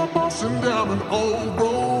 she's the bossing down an old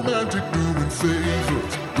romantic doing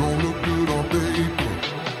favors. Don't look good on paper.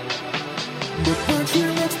 But when she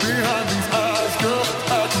looks behind these eyes, girl,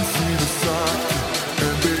 I can see the sidekick.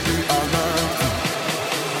 And baby, I like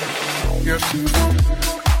it. Yeah, she's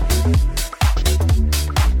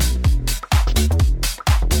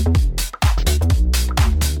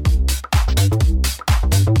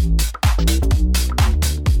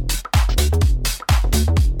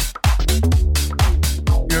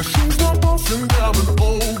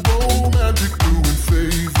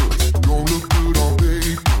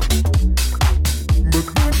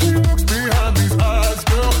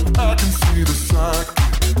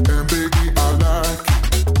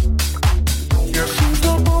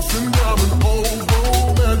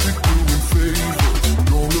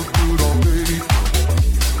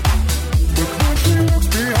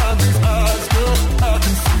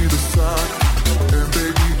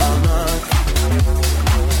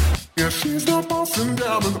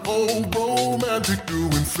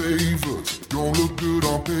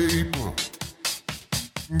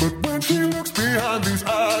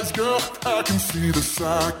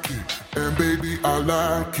and baby, I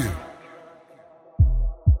like it.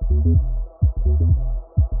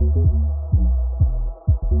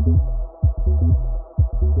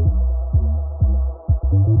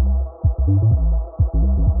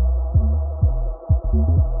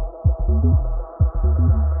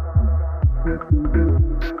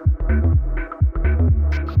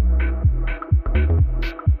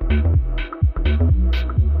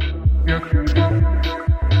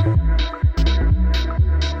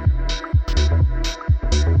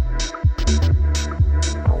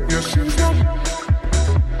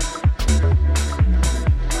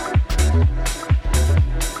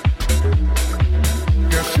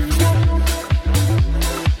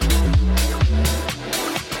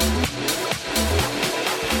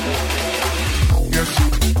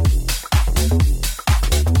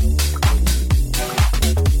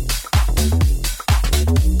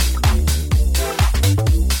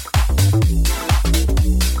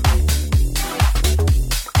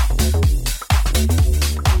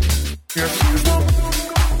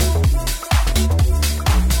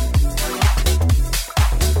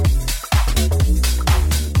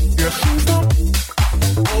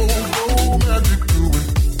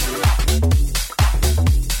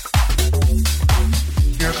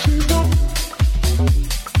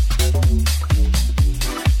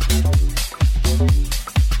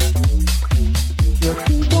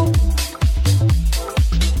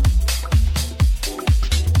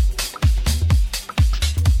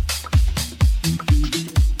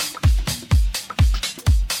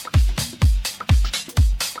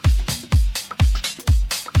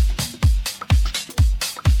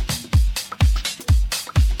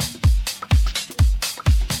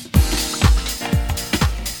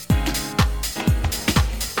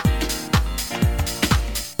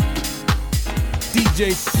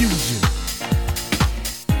 DJ Fusion.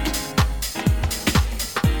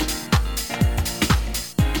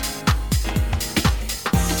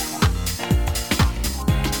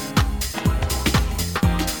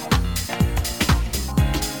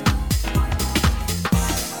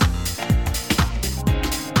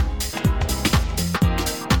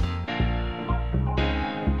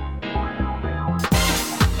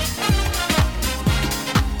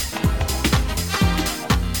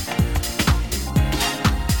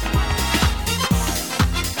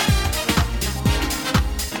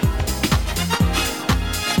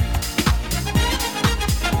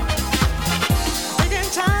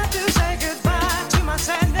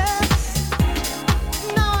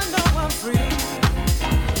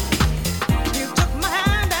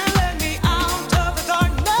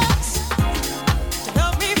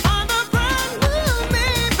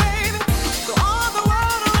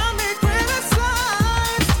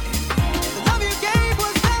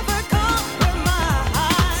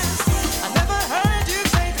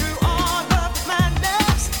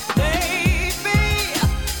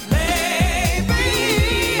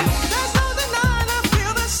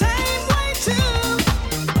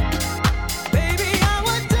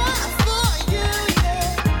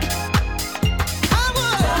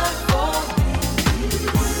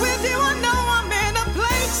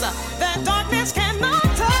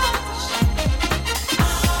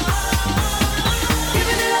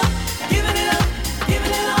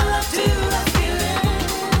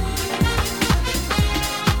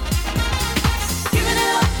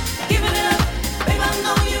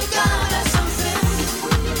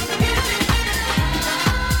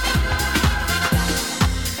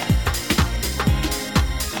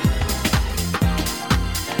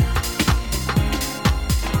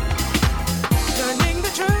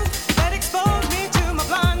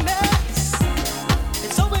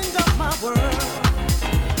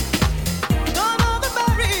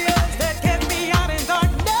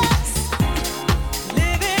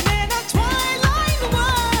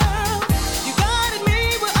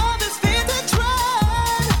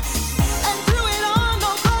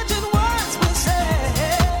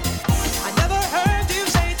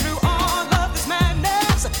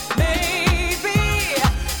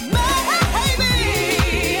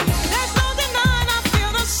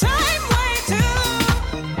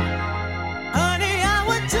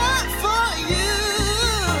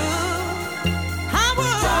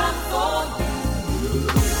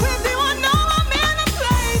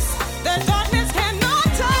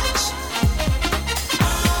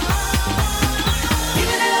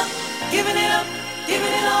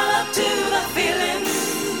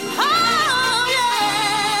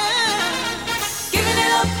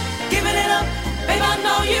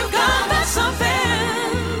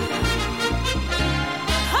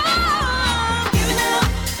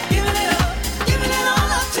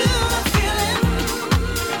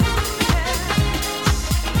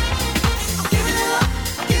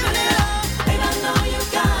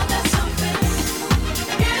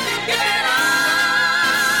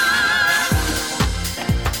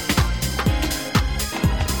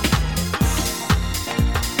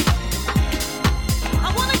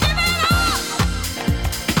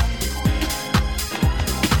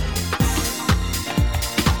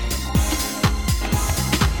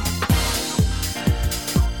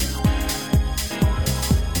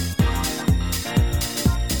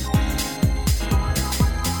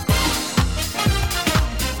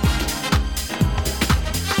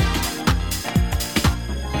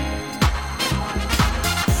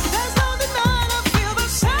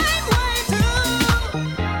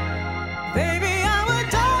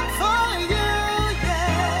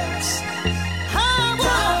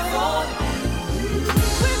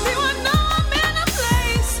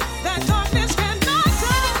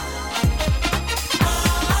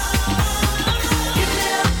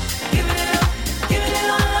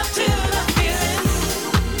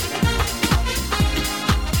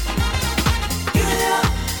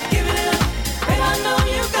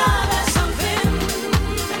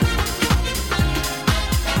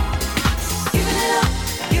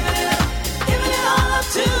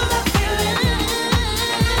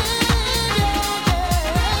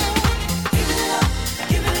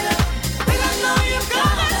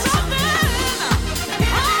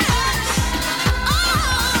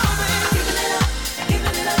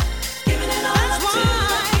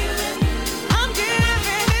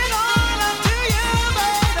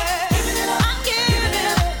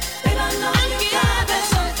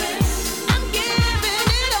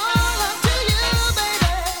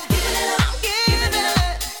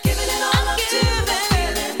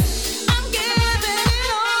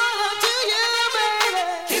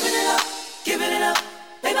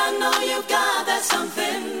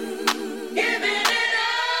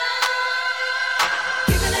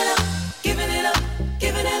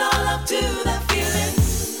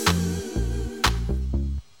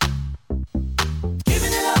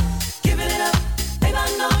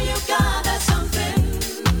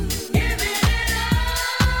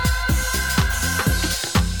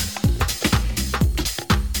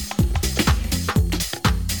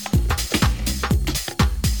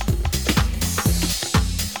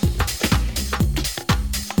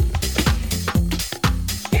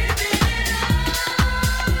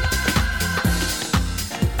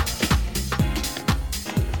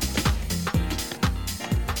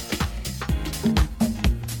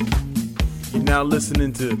 now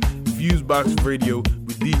listening to Fusebox Radio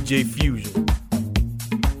with DJ Fusion.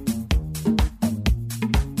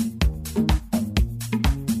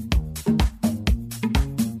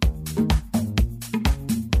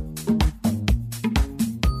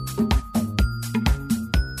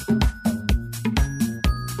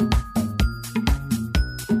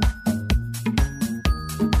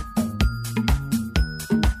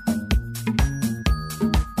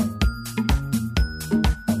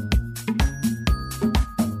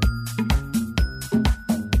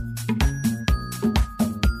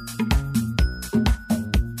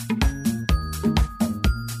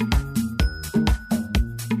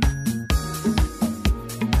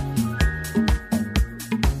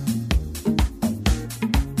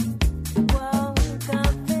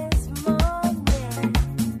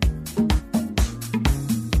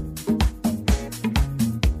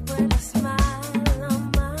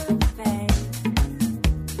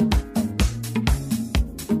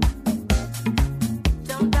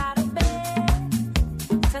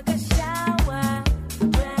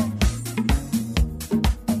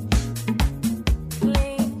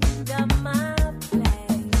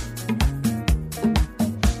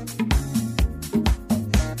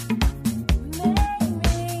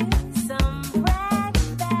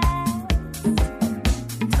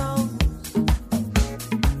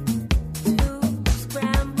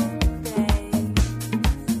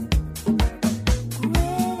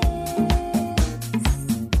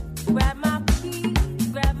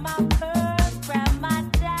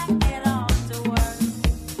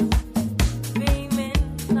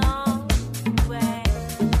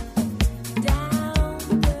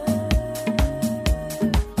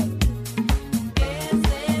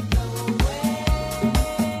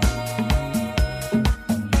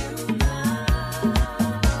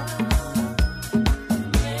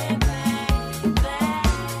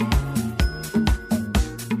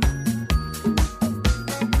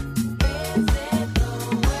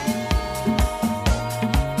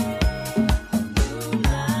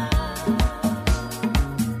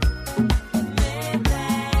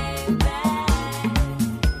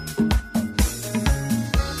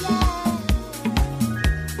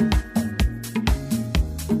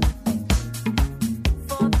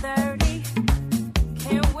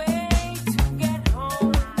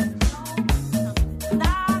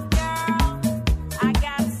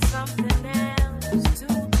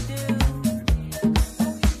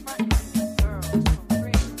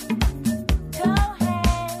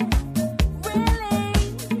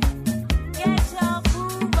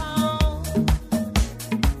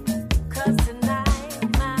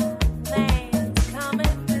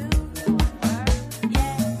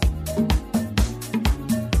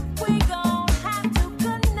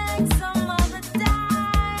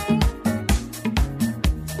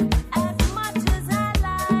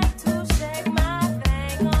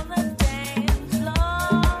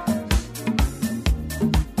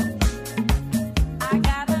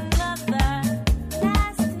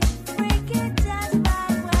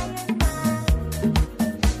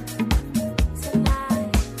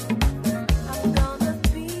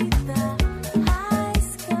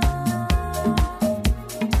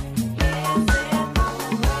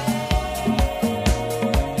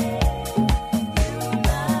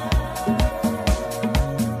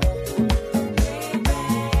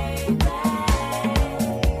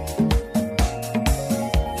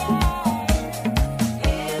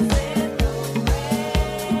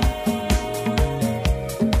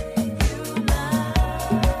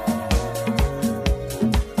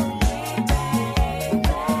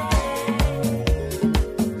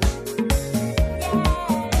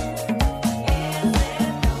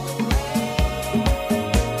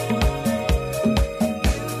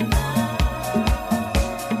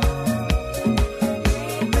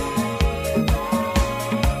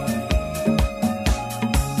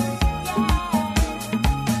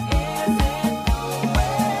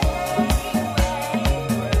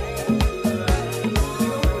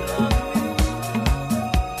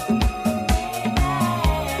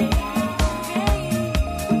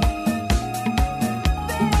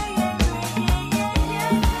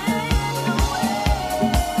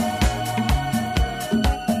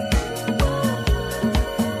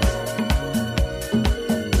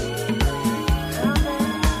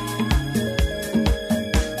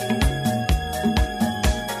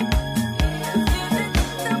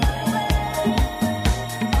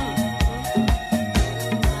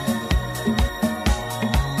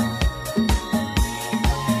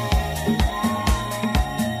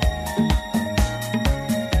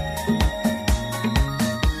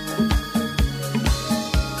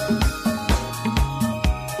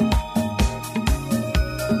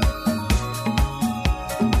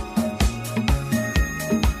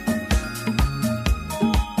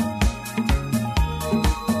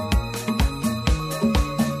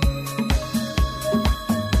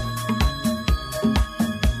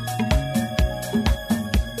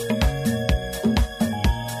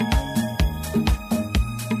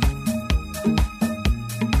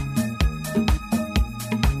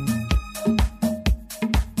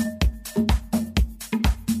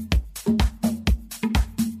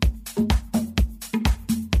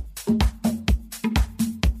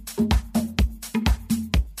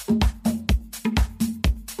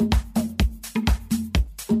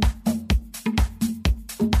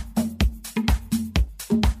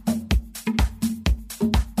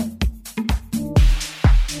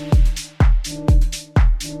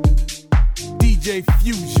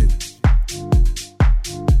 confusion.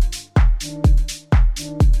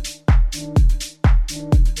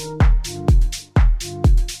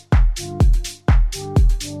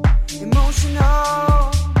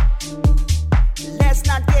 Emotional, let's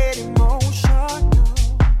not get emotional.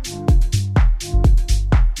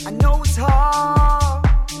 I know it's hard,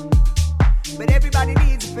 but everybody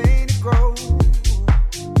needs a pain to grow.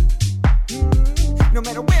 No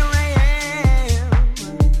matter where I am,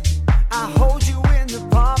 I hold you in the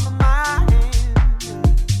palm of my hand.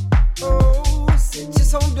 Oh, so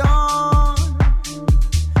just hold on.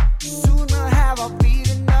 Soon we'll have our feet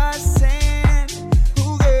in the sand.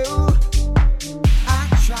 Ooh, girl, I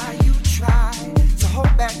try, you try to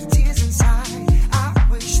hold back the tears inside. I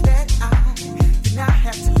wish that I did not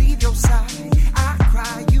have to leave your side. I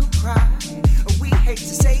cry, you cry. We hate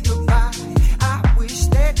to say goodbye. I wish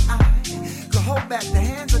that I could hold back the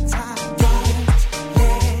hands of time. Don't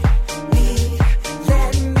let me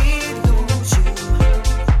lose you.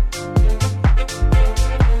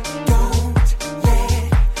 Don't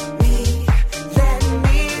let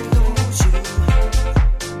me lose you.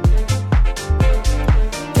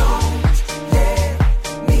 Don't let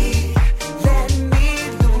me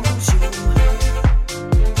lose you.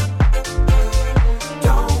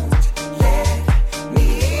 Don't let me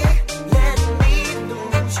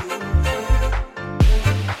lose you.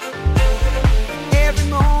 Every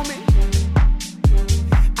moment,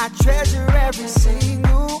 I treasure every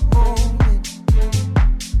single moment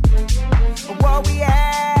of what we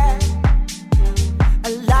had. A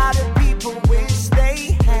lot of people wish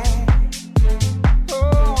they had.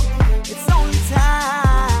 Oh, it's only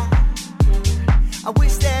time. I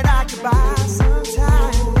wish that I could buy some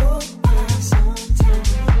time.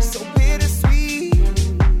 So bittersweet,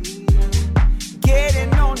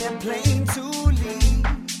 getting on that plane to leave.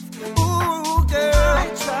 Ooh, girl, I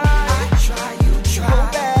try, you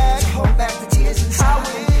try to hold back the tears inside.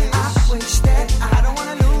 I wish that I don't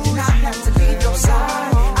wanna lose. I have to leave your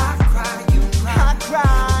side. I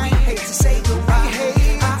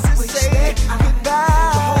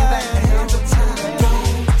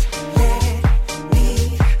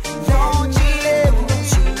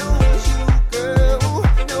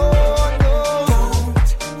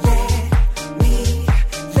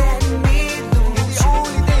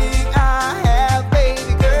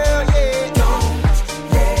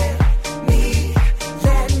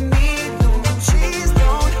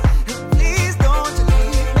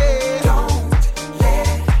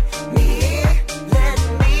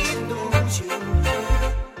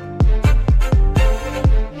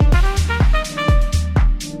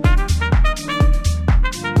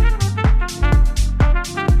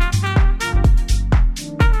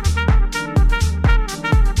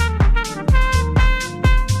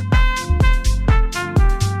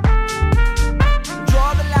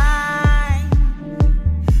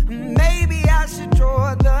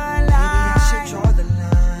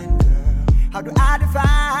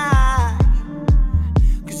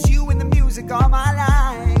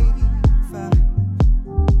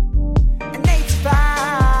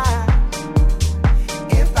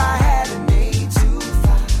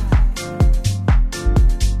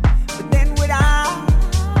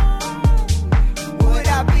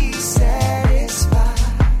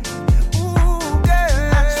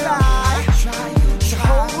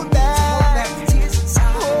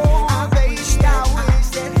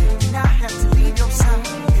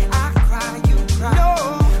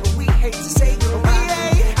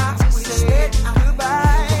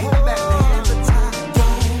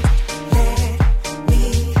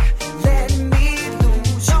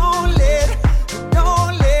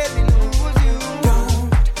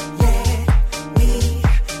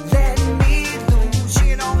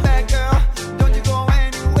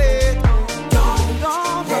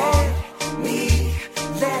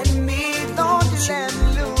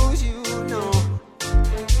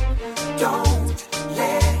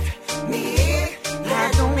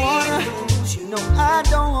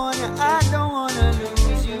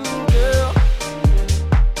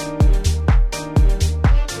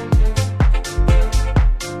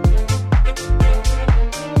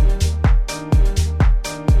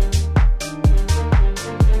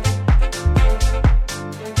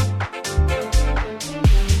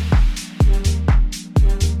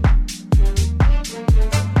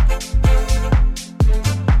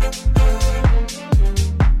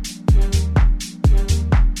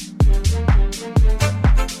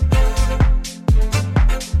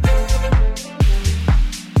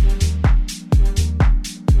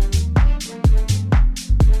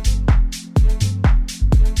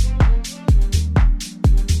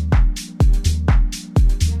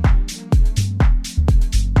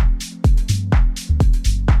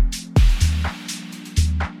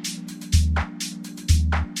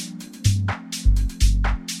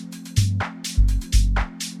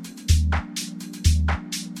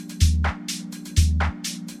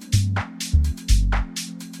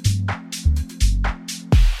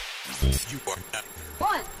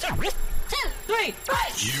 1, 2, 3, 4.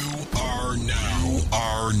 You are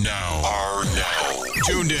now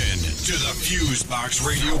tuned in to the Fusebox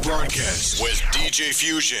Radio broadcast with DJ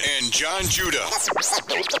Fusion and John Judah.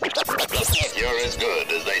 You're as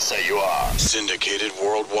good as they say you are. Syndicated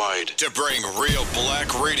worldwide to bring real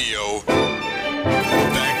black radio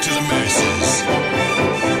back to the masses.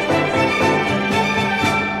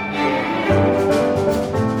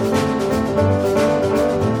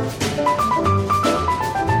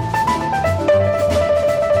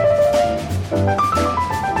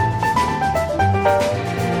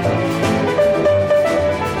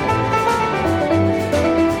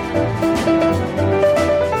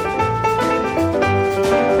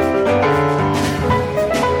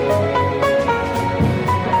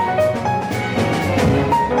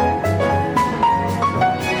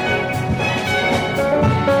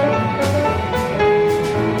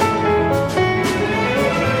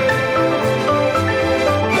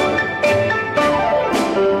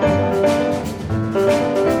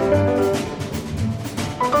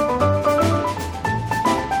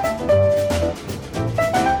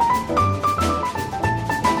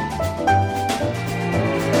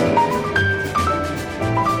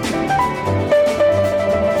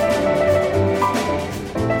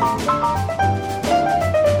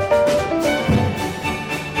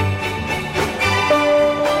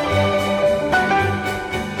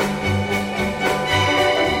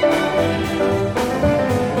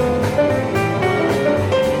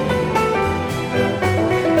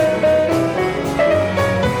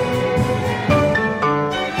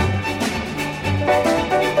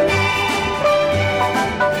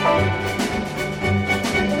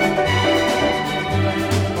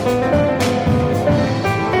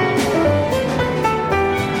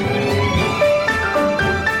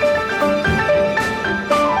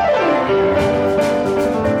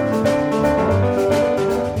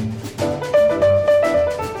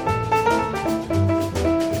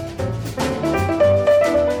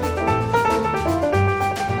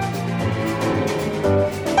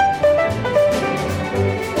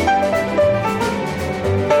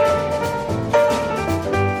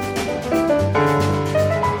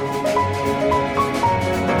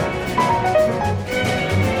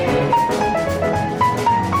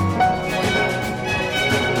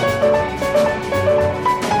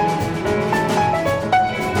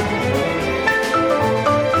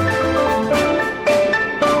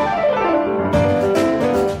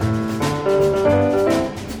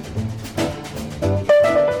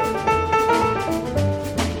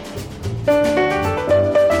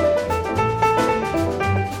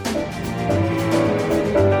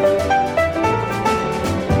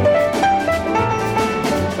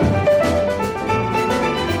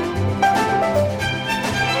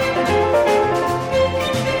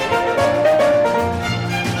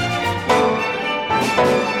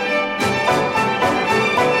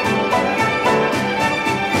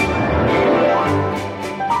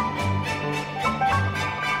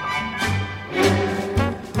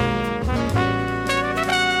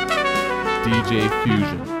 DJ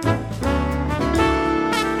Fusion.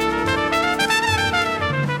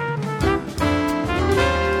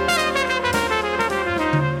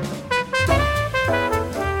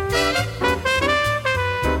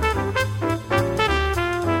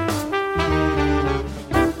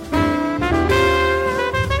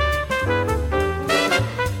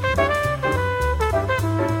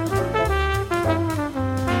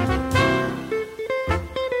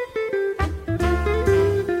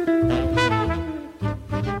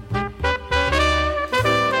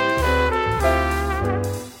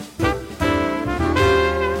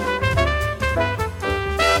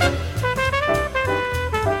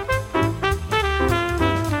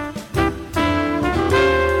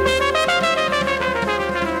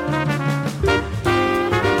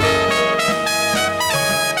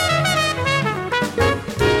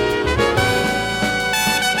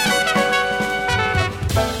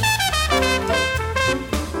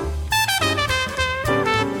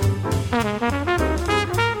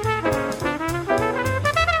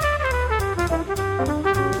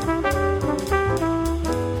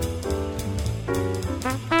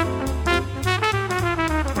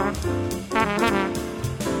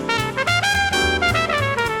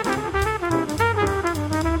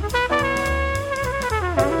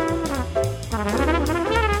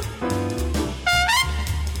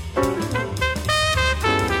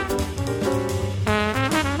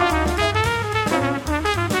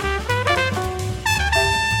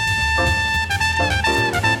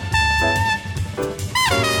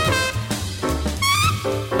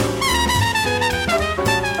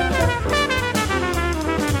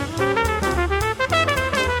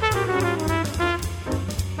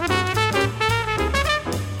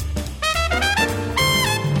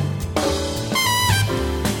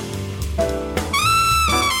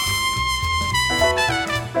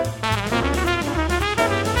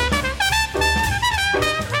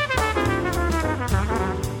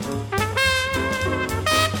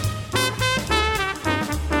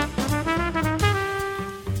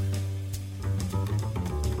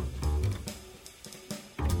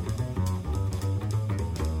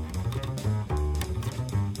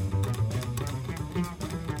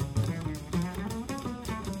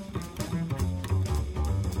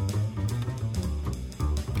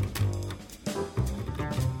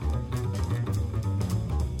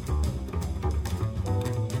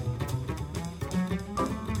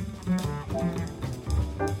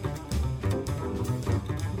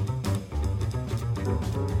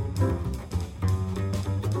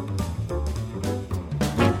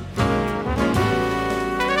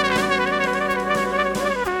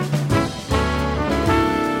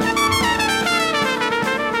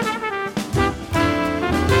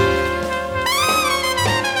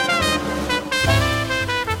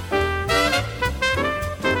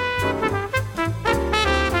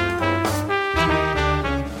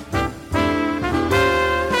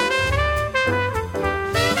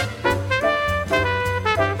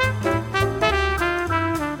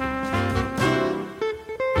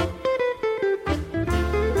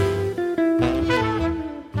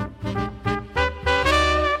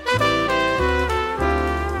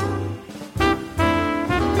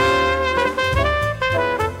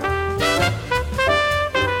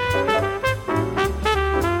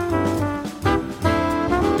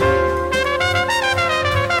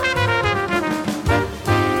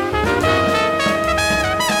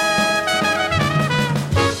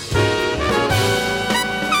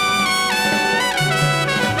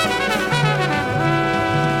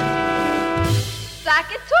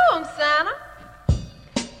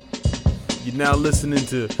 listening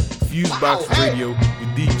to Fusebox Radio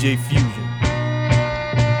with DJ Fusion.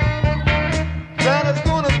 Santa's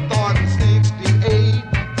gonna start in 68.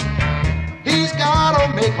 He's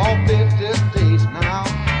gotta make all 50 states now.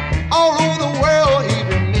 All over the world he'll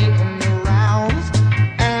be making the rounds,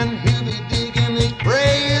 and he'll be digging these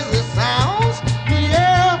crazy sounds.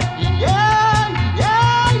 Yeah, yeah,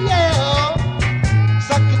 yeah, yeah.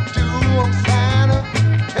 Suck it to him, Santa.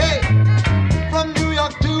 Hey, from New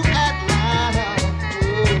York to Atlanta.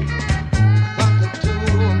 Suck it to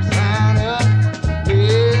him, Santa.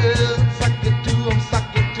 Yeah, suck it to him,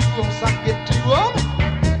 suck it to him, suck it to him.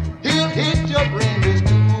 He'll hit your brain just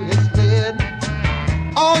to his bed.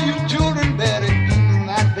 All you children better get in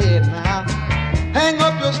that bed now. Hang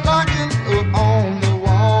up your stockings up on the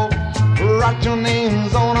wall. Write your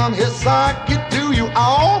names on them, his socket to you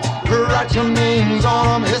all. Write your names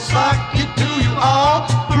on them, his socket to you all.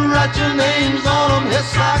 Write your names on them, his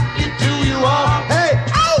socket to you all. Hey,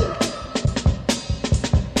 ow!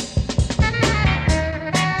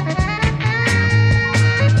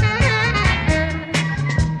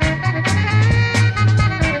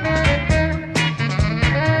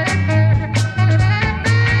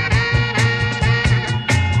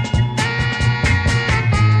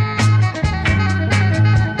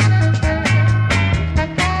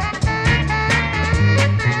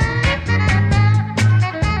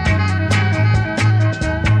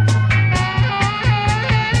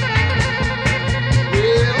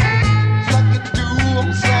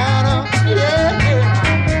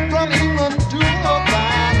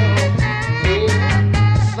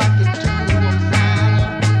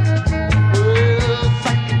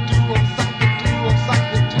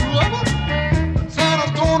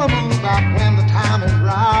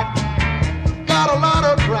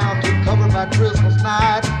 Christmas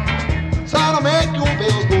night, Santa make your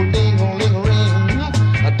bells go ding-a-ling-a-ring.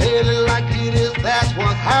 I tell it like it is, that's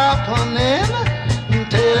what's happening.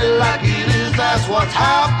 Tell it like it is, that's what's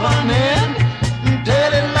happening.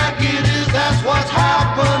 Tell it like it is, that's what's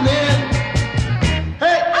happening.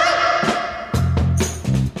 Hey!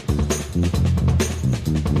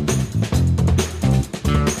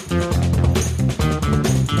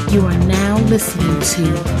 You are now listening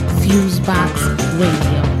to Fusebox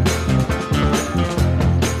Radio.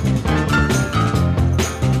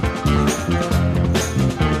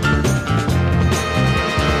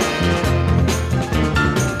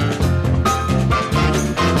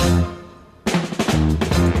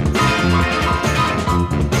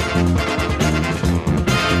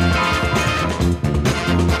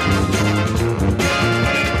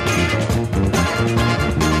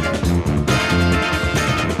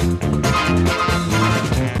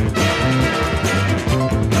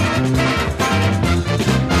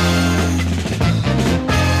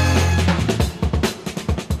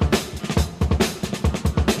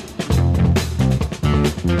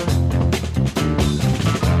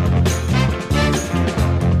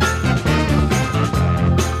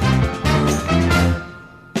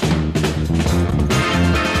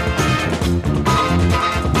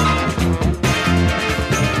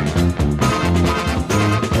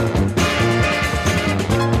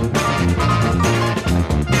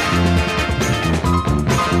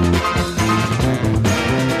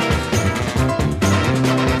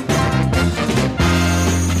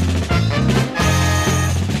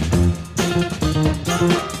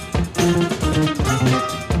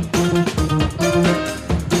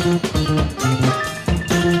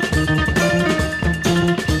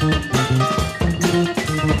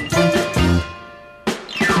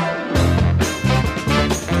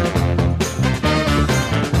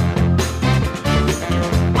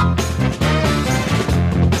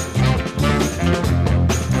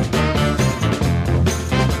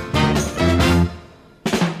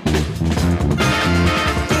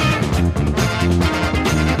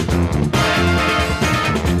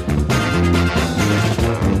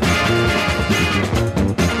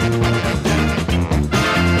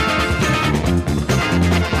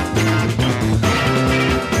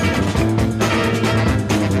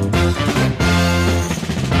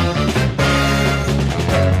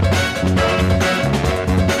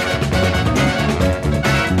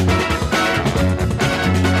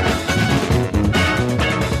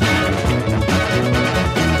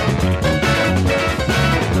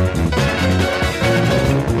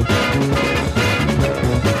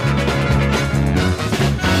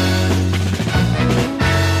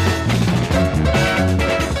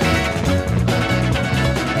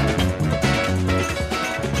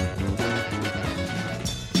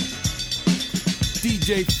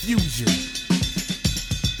 DJ Fusion.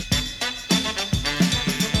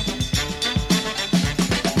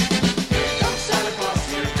 Don't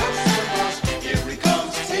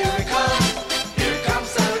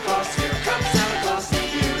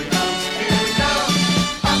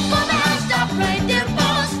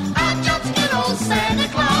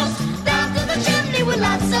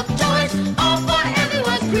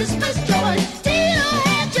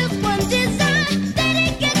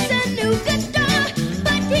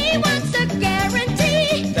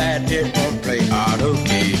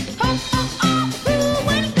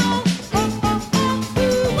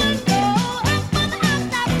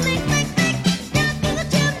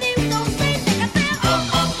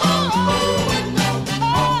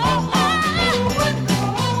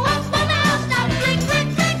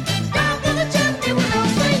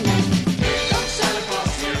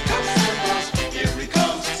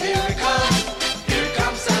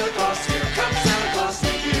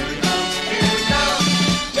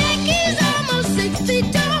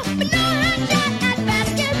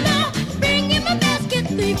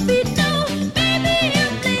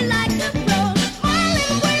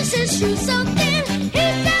shoes so thin.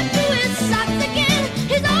 He's down to his socks again.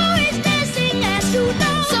 He's always dancing as you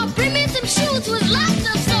know. So bring me some shoes with lots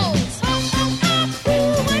of soles.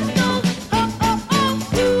 Ooh and go,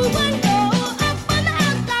 ooh and go. Up on the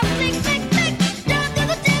housetop, click, click, click. Down to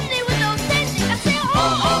the chimney with no sending. I say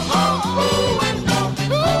ooh and go,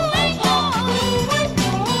 ooh and go, ooh and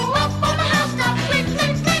go. Up on the housetop, click,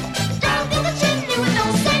 click, click. Down to the chimney with no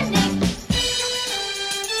sending.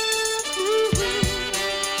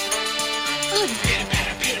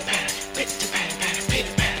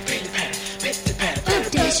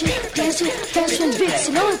 Dashing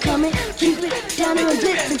Vixen on coming. Keep it down and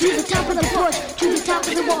blitz and to the top of the porch, to the top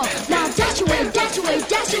of the wall. Now dash away, dash away,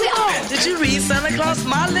 dash away all. Did you read Santa Claus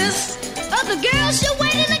my list? Other girls still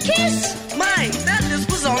waiting to kiss. Mike, that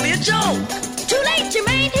list was only a joke. Too late,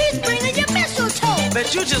 Jermaine, he's bringing your mistletoe.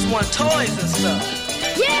 Bet you just want toys and stuff.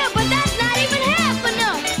 Yeah, but that's not even half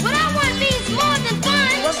enough. What I want means more than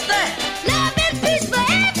fun. What's that? Love and peace for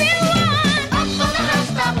everyone. Up on the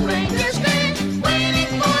housetop, reindeer stand,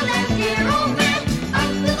 waiting for that dear old man. Up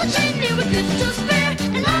to the chimney with gifts to spare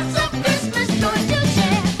and lots of Christmas toys to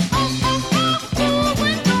share. Ooh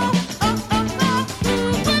and go, ooh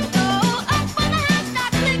and go. Up on the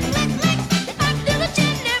housetop, click, click, click. Up to the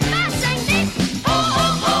chimney, by Saint Nick. Ooh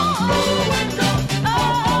and go, ooh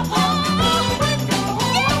and go.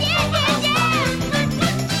 Yeah, yeah, yeah, yeah.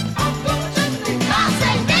 Up to the chimney, by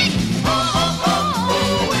Saint Nick. Ooh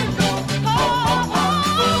and go, ooh and go.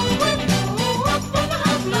 Up on the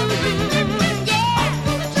housetop, yeah.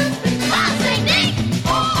 By Saint Nick.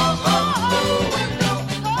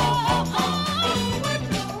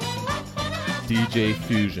 DJ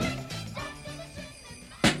Fusion.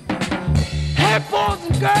 Hey, boys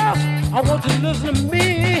and girls, I want you to listen to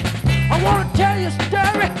me. I want to tell you a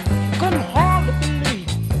story you couldn't hardly believe.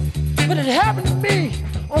 But it happened to me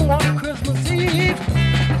on one Christmas Eve.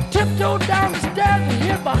 Tiptoed down the stairs and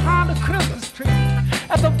hid behind the Christmas tree.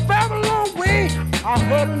 At the very long way, I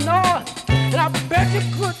heard a noise, and I bet you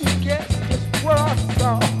couldn't guess just what I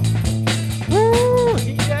saw. Ooh,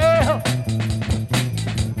 yeah.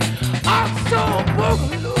 I saw a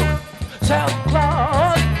boogaloo, Santa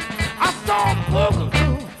Claus. I saw a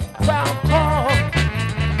boogaloo, Santa Claus.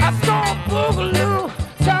 I saw a boogaloo,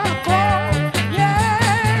 Santa Claus.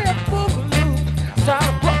 Yeah, a boogaloo,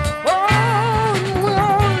 Santa Claus. Oh, we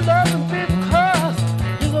all love him because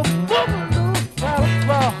he's a boogaloo, Santa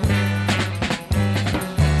Claus.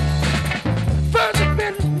 First he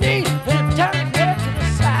bent his knee and he turned his head to the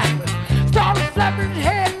side. Started flapping his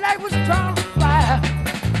head like he was trying to fly.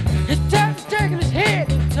 His dad's taking his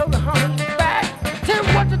head until the hunter's back. Tell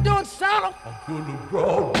him what to do in Santa. To the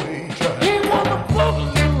Broadway track. He was a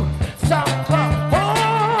boogaloo, Santa Claus.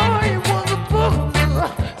 Oh, he was a boogaloo,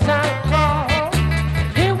 Santa Claus.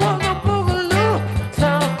 He was a boogaloo,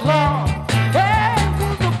 Santa Claus. Yeah, he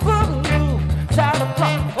was a boogaloo, Santa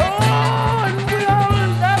Claus. Oh, and we all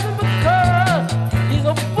love him because he's a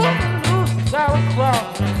boogaloo, Santa Claus.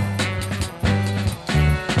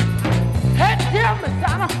 Hey, tell me,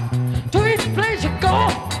 Santa, to each place you go,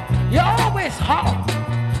 you always holler,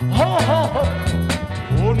 ho, ho, ho.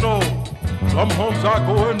 Oh no, some homes I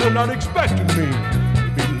go in, they're not expecting me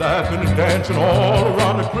to be laughing and dancing all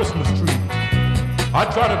around the Christmas tree. I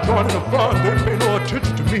try to join in the fun, they pay no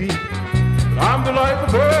attention to me. But I'm the life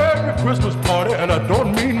of every Christmas party, and I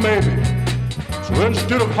don't mean maybe. So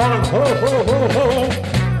instead of hollering ho, ho, ho, ho,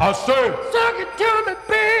 I say, Suck it to me,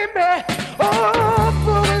 baby. Oh,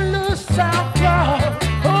 boogaloo, Santa Claus.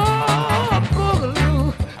 Oh,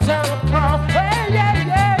 boogaloo, Santa Claus. Hey, yeah,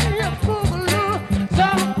 yeah, yeah, boogaloo,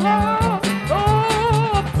 Santa Claus. Oh,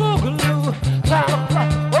 boogaloo, Santa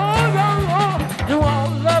Claus. Oh, yeah, yeah. You all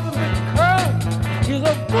love him because he's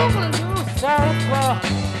a boogaloo, Santa Claus.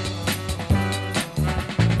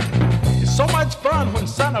 it's so much fun when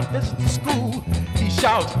Santa visits the school. He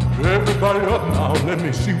shouts, everybody up now, let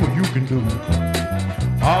me see what you can do.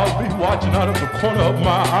 I'll be watching out of the corner of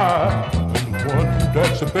my eye. And the one who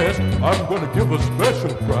does the best, I'm going to give a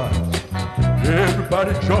special prize.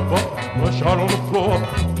 Everybody jump up, rush out on the floor.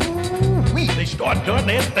 Ooh-wee, they start doing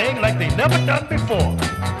their thing like they never done before.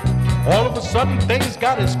 All of a sudden, things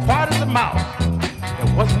got as quiet as a mouse.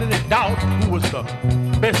 There wasn't any doubt who was the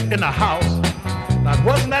best in the house. Now, it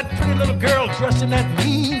wasn't that pretty little girl dressed in that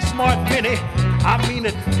mean, smart mini. I mean,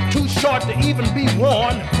 it too short to even be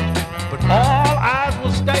worn. But all eyes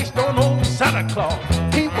was stashed on old Santa Claus.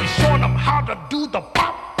 He was showing them how to do the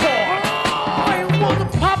popcorn. Oh, he was a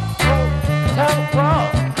popcorn, Santa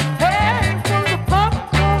Claus. Hey, he was a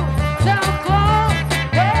popcorn, Santa Claus.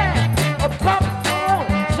 Yeah, a popcorn,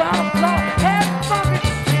 Santa Claus. Hey, funky,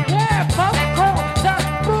 yeah, popcorn,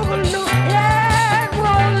 Santa Boogaloo. Yeah, we're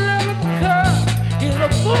all living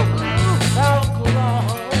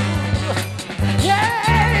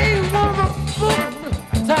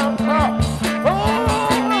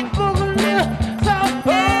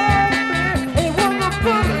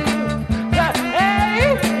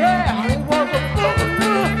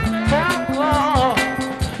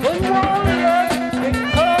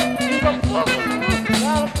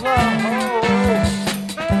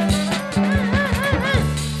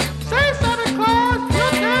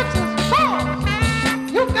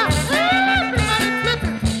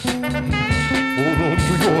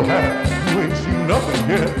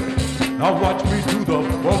Yeah. Now watch me do the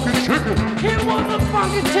funky chicken. He was a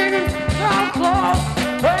funky chicken, Santa Claus.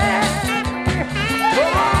 Hey,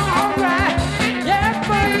 all right. Yeah,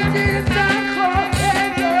 funky chicken, Santa Claus.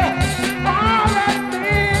 Yeah, yeah. All right,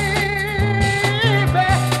 baby.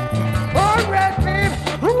 All right, baby.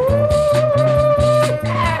 Ooh,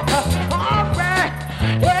 yeah. All right.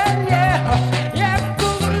 Yeah, yeah. Yeah,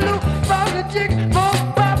 boogaloo, funky chicken, boom,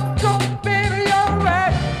 bop, go, baby, all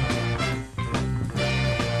right.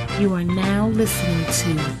 You are now listening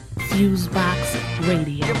to Fusebox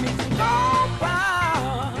Radio.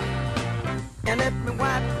 And let me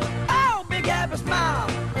wipe oh, big happy smile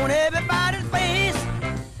on everybody's face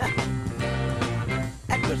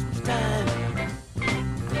at Christmas time.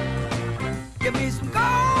 Give me some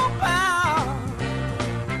gold power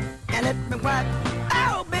and let me wipe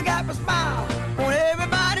oh, big happy smile on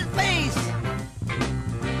everybody's face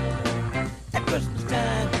at Christmas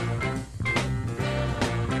time.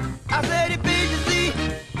 I said efficiency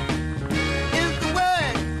is the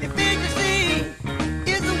word. Efficiency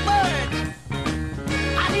is the word.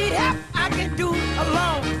 I need help, I can do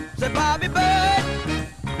alone. Said Bobby Bird.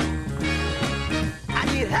 I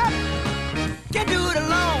need help, can do it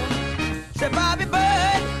alone. Said Bobby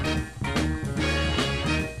Bird.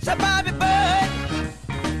 Said Bobby Bird.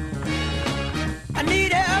 I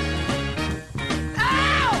need help.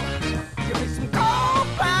 Ow! Give me some cold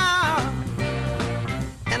power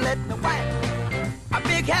and let me wipe a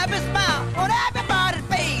big happy smile on everybody's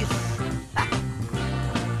face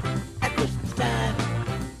at Christmas time.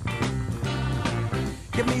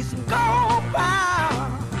 Give me some gold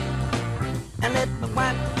power and let me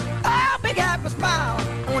wipe a big happy smile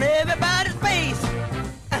on everybody's face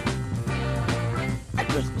at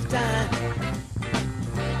Christmas time.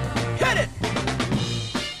 Hit it!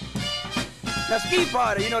 Now, Ski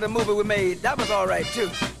Party, you know the movie we made, that was all right too.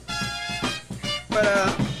 But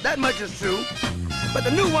that much is true. But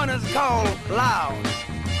the new one is called Loud.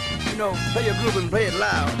 You know, play your groove and play it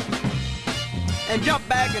loud. And jump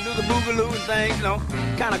back and do the boogaloo and things, you know.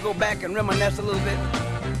 Kind of go back and reminisce a little bit.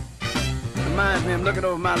 Reminds me, I'm looking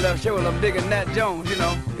over my left shoulder, I'm digging Nat Jones, you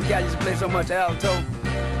know. The guy used to play so much alto,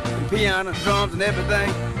 and piano, drums, and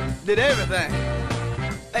everything. Did everything.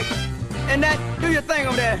 Hey, and Nat, do your thing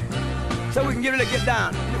over there, so we can get ready to get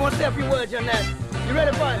down. You want to say a few words on that? You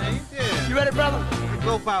ready for it? Yeah. You ready, brother? The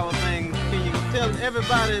Go Power thing. Can you tell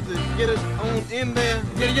everybody to get it on in there?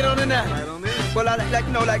 Get on in there. Right on there. Well, like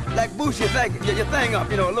you know, like boost your thing up,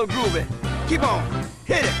 you know, a little groovy. Keep on.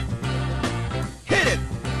 Hit it. Hit it.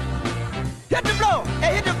 Hit the floor.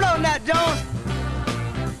 Hey, hit the floor, Nat Jones.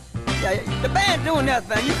 Yeah, the band's doing that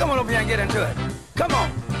thing. You come on over here and get into it. Come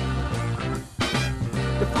on.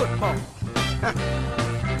 The football.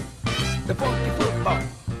 The funky football.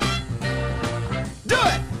 Do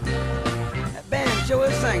it. That band sure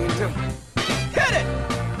is singing too. Hit it.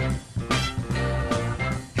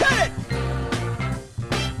 Hit it.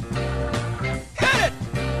 Hit it.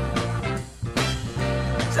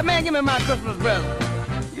 Say, man, give me my Christmas present.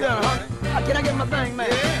 You done hungry? Can I get my thing, man?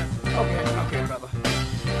 Yeah. Okay, brother.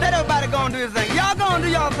 Let everybody go and do his thing. Y'all go and do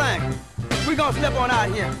y'all thing. We gonna slip on out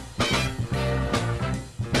here.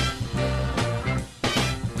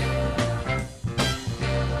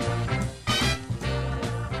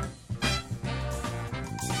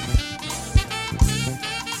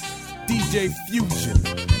 DJ Fusion.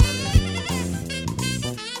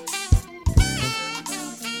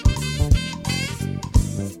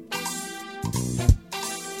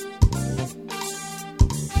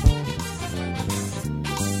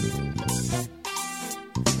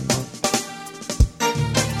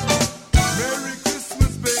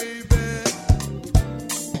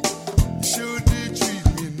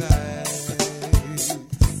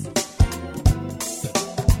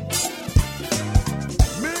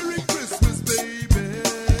 Merry Christmas,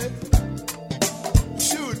 baby.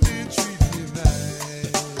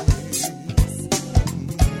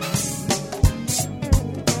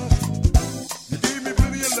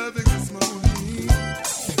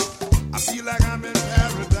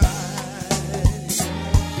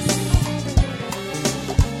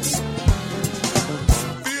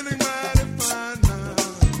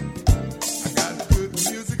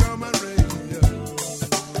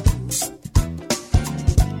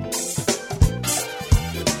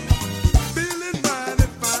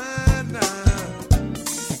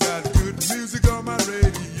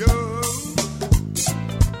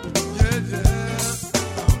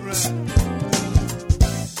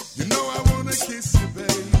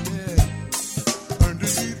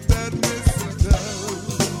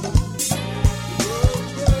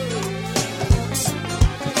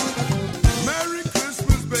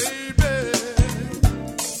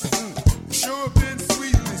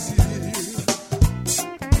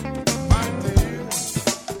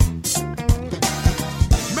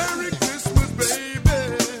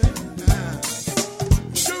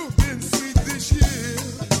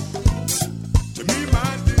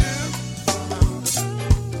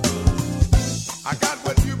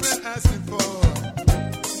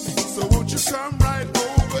 come right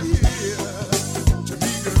over here to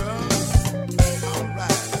me, girl. All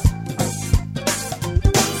right.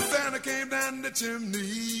 Santa came down the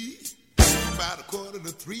chimney about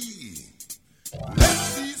 2:45.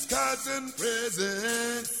 Left these cards and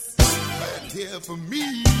presents right here for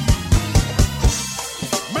me.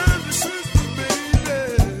 Merry Christmas, baby.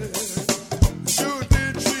 Sure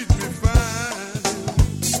did treat me fine.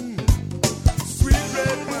 Sweet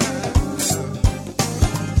red wine.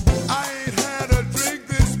 I ain't had a drink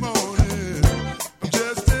this morning. I'm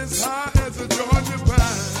just as high as a Georgia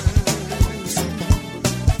pine.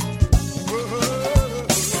 Whoa.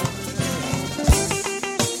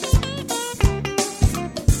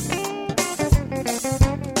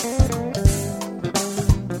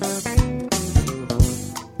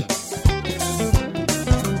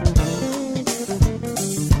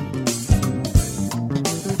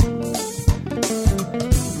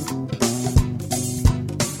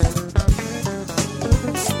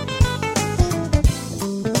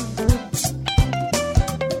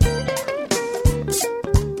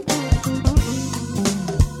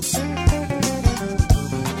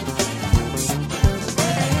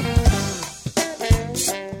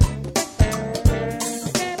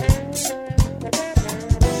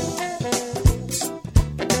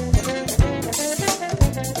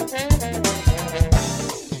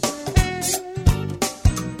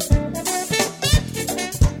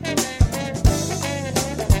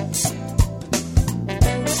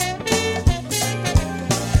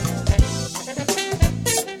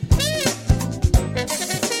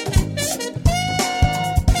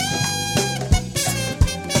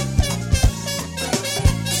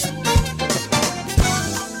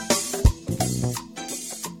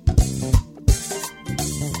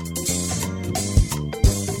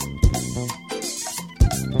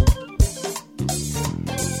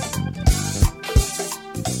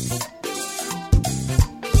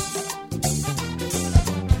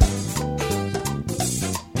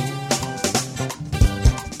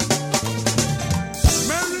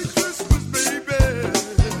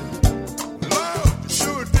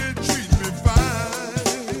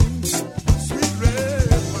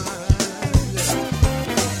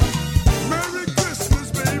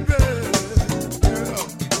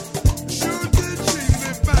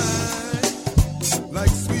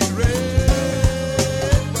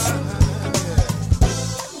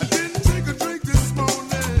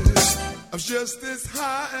 Just as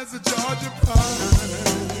high as a Georgia pine.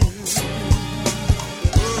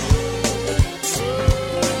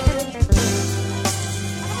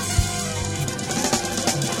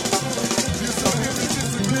 You're so heavy,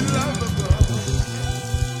 just a good lover.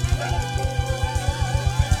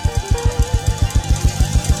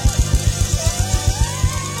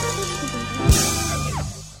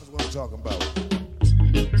 That's what I'm talking about.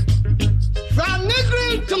 From Negri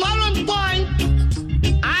to Maroon Point,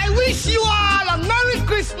 I wish you all a Merry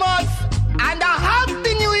Christmas and a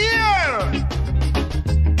Happy New Year!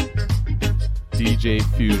 DJ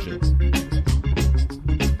Fusion.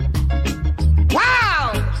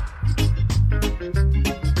 Wow!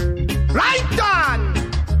 Right on!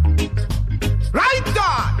 Right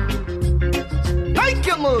on! Make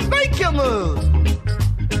your move, make your move!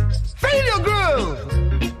 Feel your groove!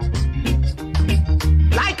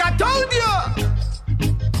 Like I told you!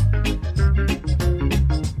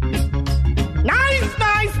 Nice,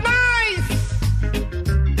 nice, nice!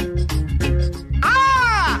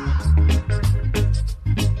 Ah!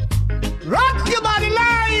 Rock your body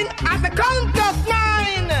line at the count of 9.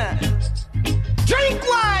 Drink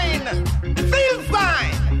wine, feel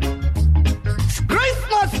fine. It's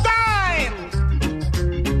Christmas time!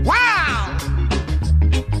 Wow!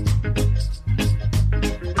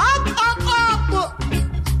 Up, up, up!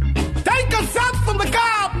 Take a shot from the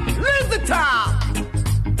cup, raise the top.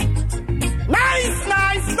 Nice,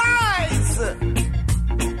 nice, nice!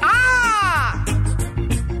 Ah!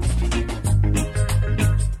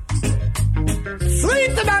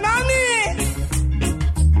 Sweeter than honey!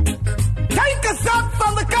 Take a shot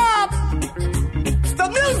from the cup! It's the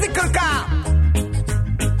musical cup!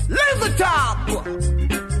 Leave the top!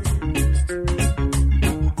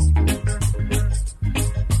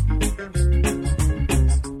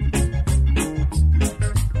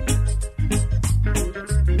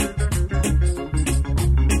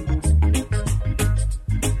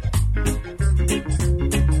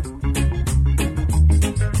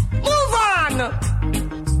 Move on!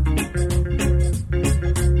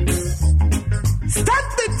 Start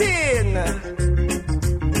the tin!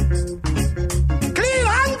 Clear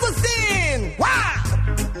hands the scene! Wow!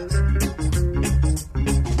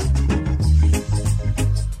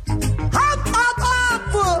 Up, up,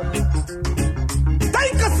 up!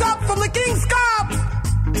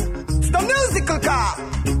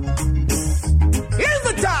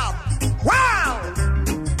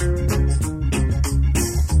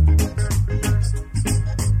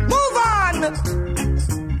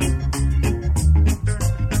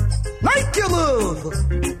 Feel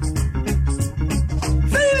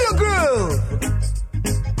your groove.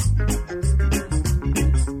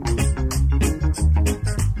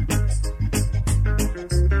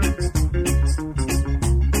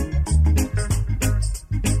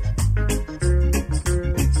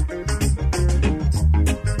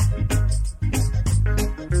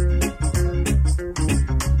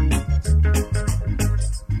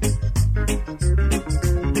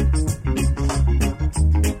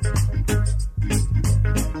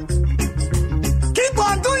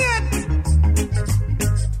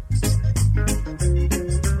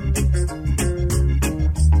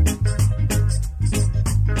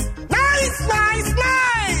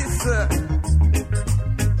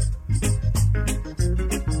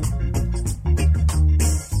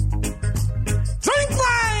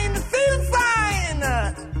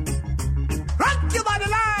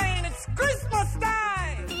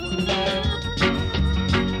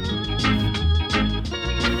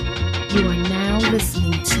 You are now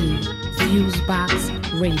listening to Fusebox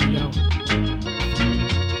Radio.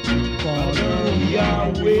 Father, we are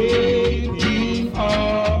waiting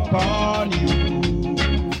upon you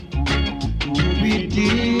to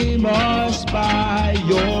redeem us by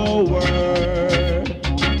your word.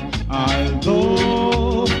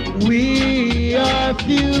 Although we are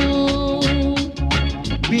few,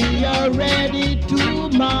 we are ready to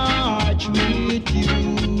march with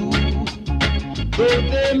you. Though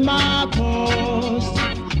they mock us,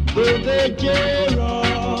 though they jeer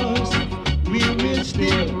us, we will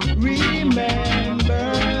still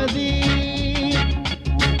remember thee.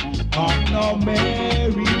 Hark now,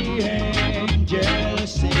 Mary,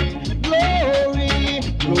 angels sing, glory,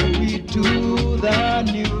 glory to the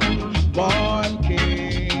newborn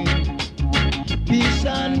King. Peace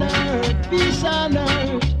on earth, peace on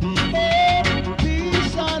earth, oh,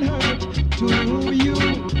 peace on earth to you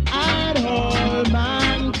and all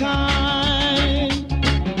mankind.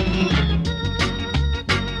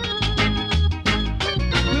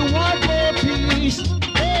 We want more peace.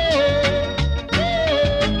 Oh,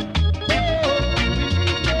 oh, oh,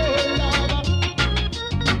 love.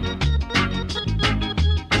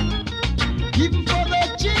 Even for the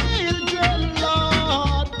children,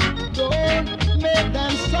 Lord, don't make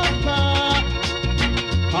them suffer.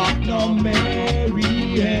 Hark now,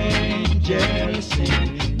 Mary, angels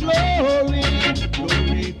sing, glory,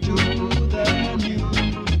 glory to the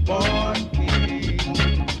newborn King.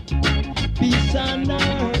 Peace on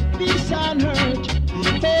earth, peace on earth,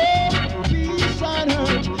 oh, peace on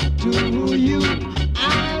earth to you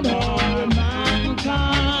and all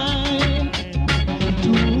mankind.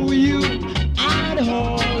 To you and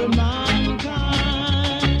all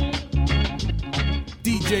mankind.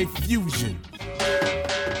 DJ Fusion.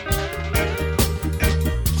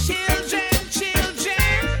 Children,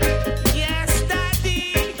 children, yes,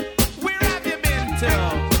 Daddy, where have you been to?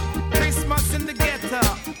 Christmas in the ghetto.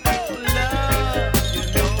 Oh, love, you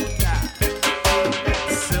know that.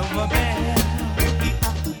 Silver bell,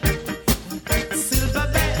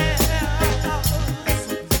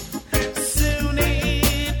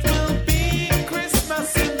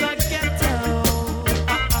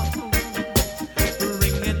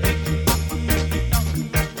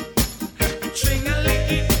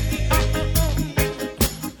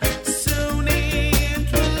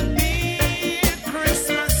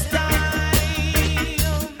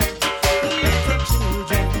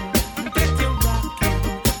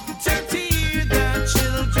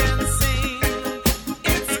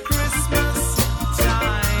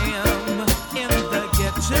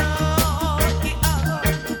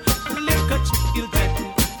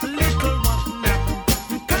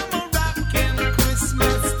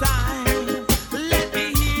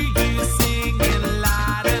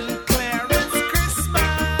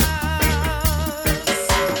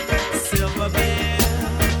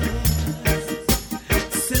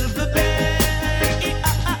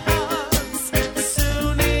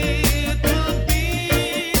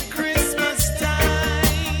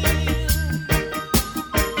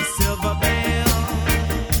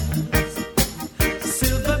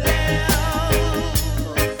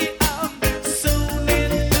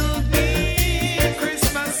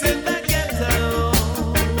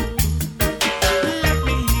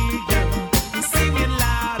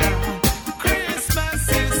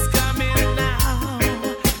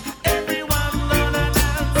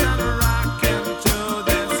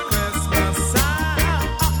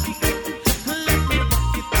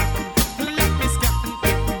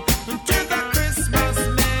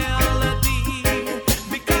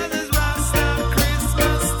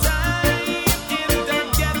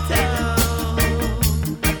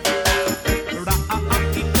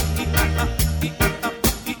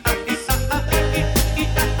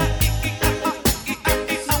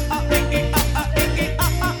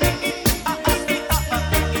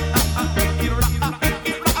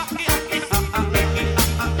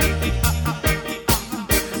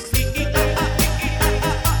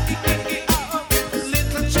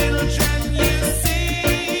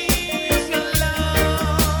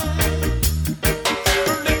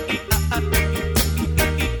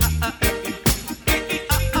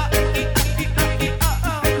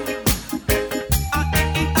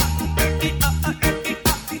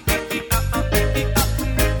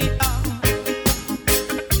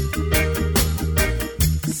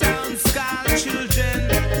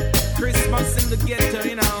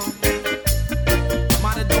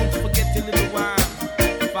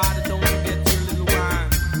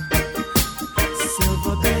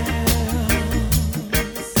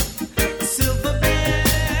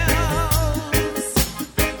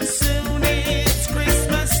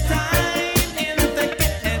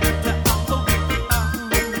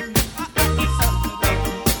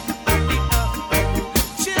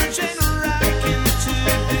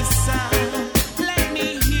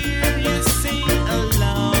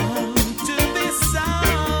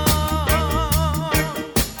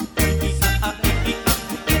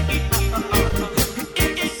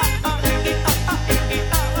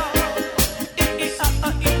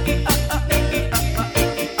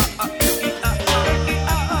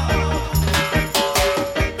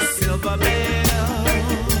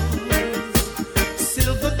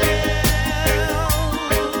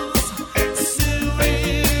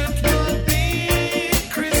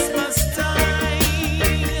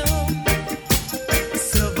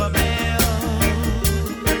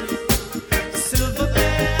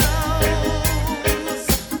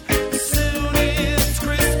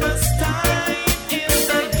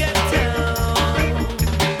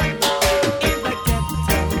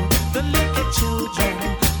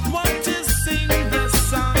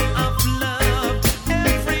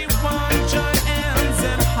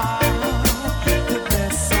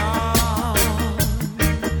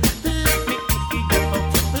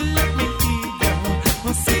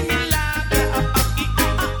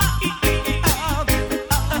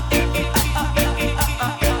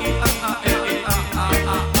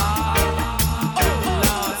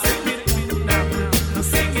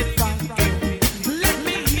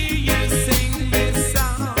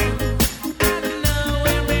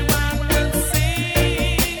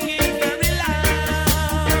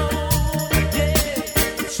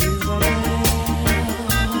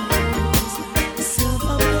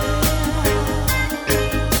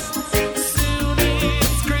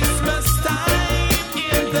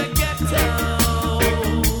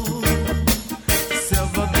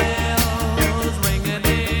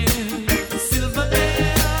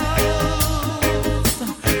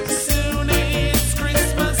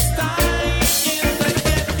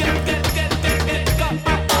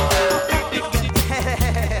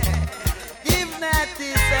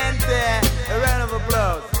 50 Cent, a round of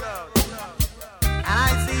applause. And I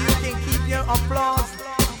see you can keep your applause.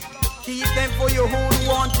 Keep them for your own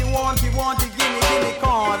want, you gimme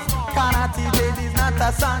cause. Natty Dread is not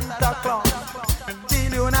a Santa Claus.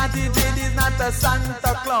 Till you Natty Dread is not a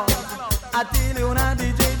Santa Claus. I tell you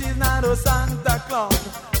Natty Dread is not a Santa Claus.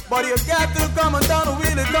 But you got to come and down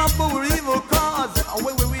with the come for evil cause. And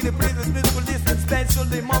when we really praise the spiritual distance, special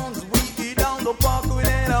demons, we eat down the park with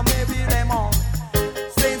it or maybe them on.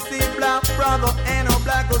 Saint Steve, black brother and a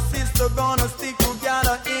black sister gonna stick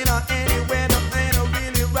together in a anywhere. And a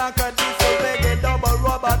really rock a disco reggae, double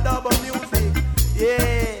rubber, double music.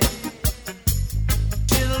 Yeah.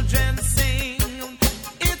 Children sing,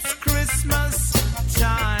 it's Christmas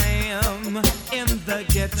time in the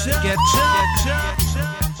getcha.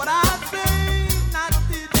 But I say,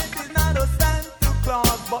 Natty Dread is not a Santa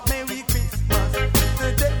Claus, but Merry Christmas.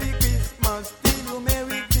 Merry Christmas, till you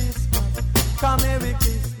Merry Christmas. Come Merry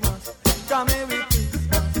Christmas, come Merry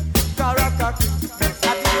Christmas. Come rock a Christmas. I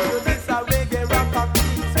tell you this a reggae rock a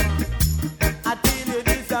Christmas. I tell you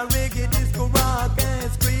this a reggae disco rock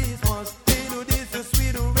and Christmas. Tell you this a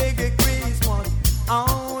sweet reggae Christmas.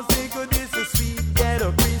 Oh, say good this a sweet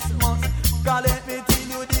ghetto Christmas. God let me tell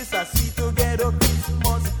you this a sweet ghetto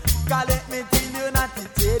Christmas. God let me tell you Natty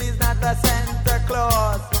Dread is not a Santa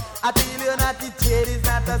Claus. I tell you Natty Dread is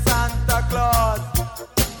not a Santa Claus.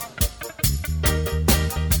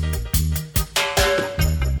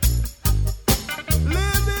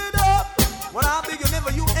 Live it up. When I beg you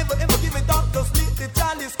never give me up to split the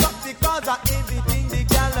chalice cup because I everything the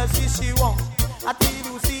gal she want. I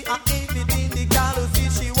tell you see I everything the gal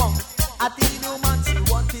she want. I tell you man she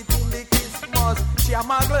want it in the Christmas. She a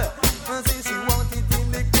muggler. And see she want it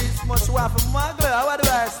in the Christmas. She want a muggler. What do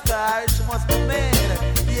I start? She must be mad.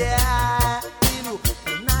 Yeah, you know,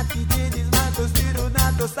 Natty Dread is not a zero,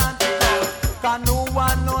 not a Santa Claus. Cause no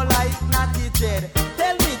one no like Natty Dread.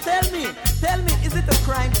 Tell me, is it a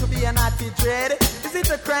crime to be a Natty Dread? Is it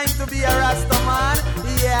a crime to be a Rasta man?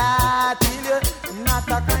 Yeah, tell you, not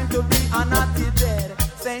a crime to be a Natty Dread.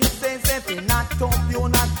 Say, not top you,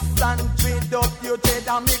 not stand trade up your dread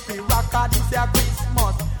and make me rock a this a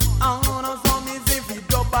Christmas. I wanna some is if you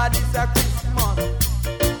dub a this a Christmas.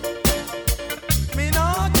 Me no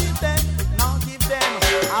give them.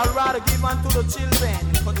 I'd rather give one to the children.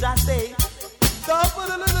 Cause just say, so for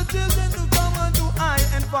the little children to come unto I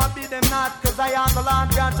and forbid them not. Cause I am the Lord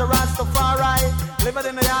God to Rastafari. Live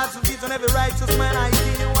in the hearts of each and every righteous man I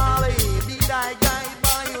see you all. Be thy guide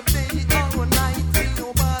by your day or night. Ain't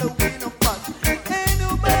nobody win a fuss. Ain't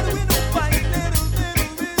nobody win a fight. Little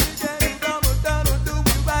can come down and do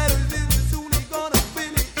me right. Soon they gonna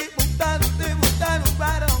feel it. It will stand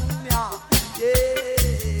right on ya.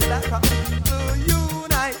 Yeah, like a people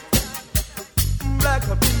unite. Black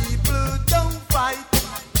people don't fight.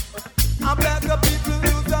 I'm black people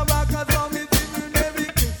use the rock as long as it's Merry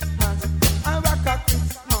Christmas. I rock a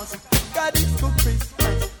Christmas. God is for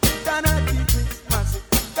Christmas. Canati Christmas.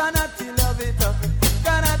 Canati love it up.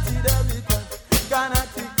 Canati love it up.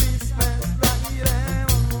 Canati Christmas.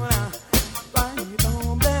 Right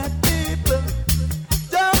on black people.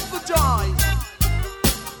 Jump for joy.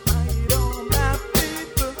 Right on black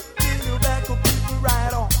people. Till you black people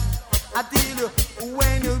right on. I tell you,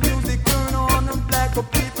 when your music turn on, the black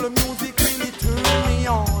people music really turn me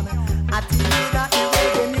on. I tell you that the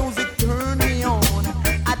reggae music turn me on.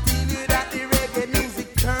 I tell you that the reggae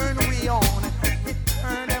music turn me on. It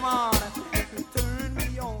turn them on. It turn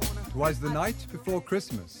me on. Twas the night before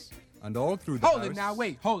Christmas, and all through the Hold house... it now,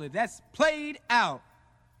 wait, hold it. That's played out.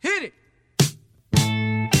 Hit it.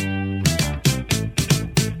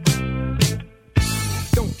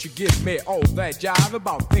 Don't you give me all that jive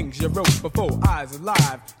about things you wrote before I was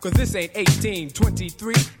alive. Cause this ain't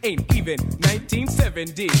 1823, ain't even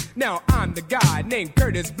 1970. Now I'm the guy named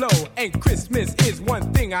Curtis Blow, and Christmas is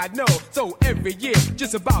one thing I know. So every year,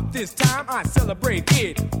 just about this time, I celebrate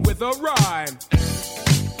it with a rhyme.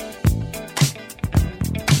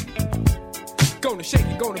 Gonna shake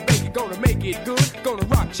it, gonna bake it, gonna make it good. Gonna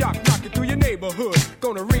rock, shock, knock it through your neighborhood.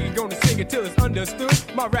 Gonna read, gonna sing it till it's understood.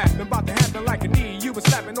 My rapping about to happen like a knee you been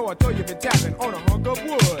slapping, or I throw you been tapping on a hunk of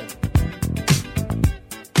wood.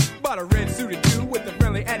 Bought a red suited dude with a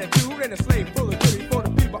friendly attitude and a slave full of goodies for the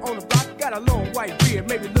people on the block. Got a long white beard,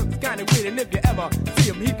 maybe looks kinda weird, and if you ever see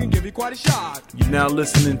him, he can give you quite a shot. You're now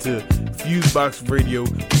listening to Fusebox Radio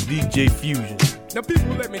with DJ Fusion. Now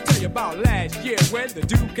people, let me tell you about last year when the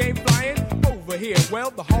dude came flying over here.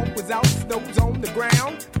 Well, the hawk was out, snow was on the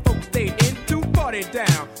ground. Folks stayed in to party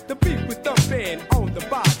down. The beat was thumping on the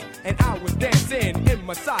box, and I was dancing in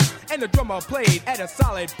my socks. And the drummer played at a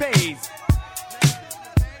solid pace.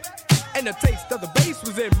 and the taste of the bass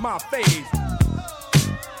was in my face.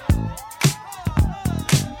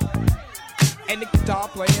 And the guitar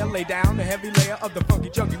player lay down the heavy layer of the funky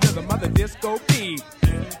chunky rhythm of the disco beat.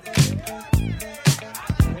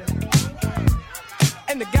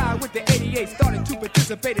 And the guy with the 88 started to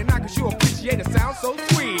participate, and I could sure appreciate a sound so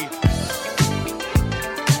sweet.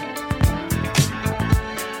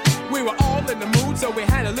 We were all in the mood, so we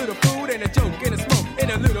had a little food and a joke and a smoke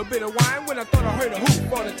and a little bit of wine. When I thought I heard a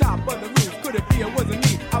hoop on the top of the roof, could it be it wasn't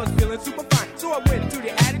me? I was feeling super fine, so I went to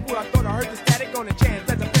the attic where I thought I heard the static on the chance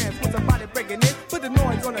that the fans was somebody breaking in. Put the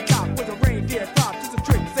noise on the top with a reindeer crop, just a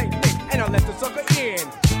trick, St. Nick, and I let the sucker in.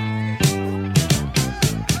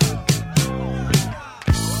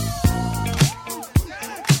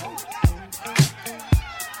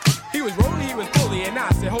 He was rolling, he was bully, and I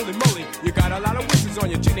said, holy moly, you got a lot of wishes on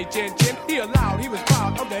your chinny chin chin. He allowed, he was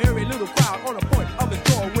proud of the hairy little crowd on the point of his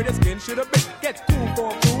door where the skin should have been. Gets cool for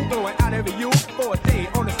a fool, going out every you for a day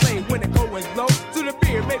on the sleigh when the cold winds blow. To the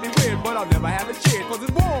beer may be weird, but I'll never have a cheer, cause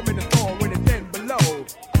it's warm in the storm when it's 10 below.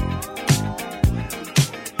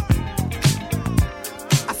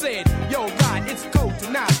 I said, yo, Rod, it's cold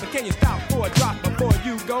tonight, but can you stop for a drop before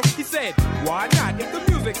you go? He said, why not? If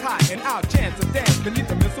the music's hot and I'll chance a dance beneath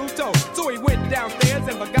the mistletoe. So he went downstairs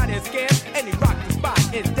and forgot his scares, and he rocked the spot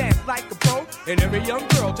and danced like a pro. And every young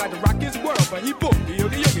girl tried to rock his world, but he booked the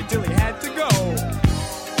yogi till he had to go.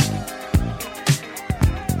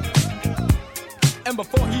 And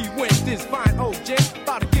before he went, this fine old gent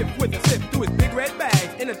thought a gift with a sip through his big red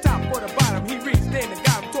bag. In the top or the bottom, he reached in and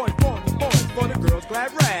got him toys for the boys, for the girls'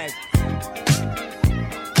 glad rags.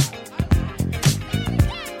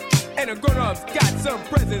 And the grown-ups got some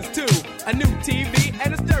presents too. A new TV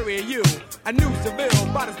and a stereo. A new Seville,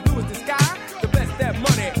 about as blue as the sky. The best that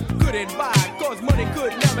money couldn't buy, cause money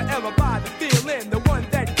could never ever buy the feeling. The one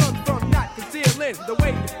that comes from not concealing the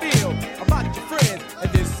way you feel about your friends.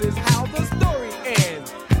 And this is how the story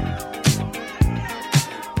ends.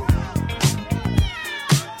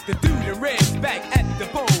 The dude in red's back at the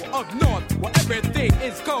pole up north where everything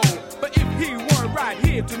is cold. But if he were right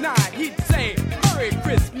here tonight, he'd say Merry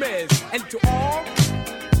Christmas, and to all,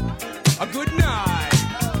 a good night.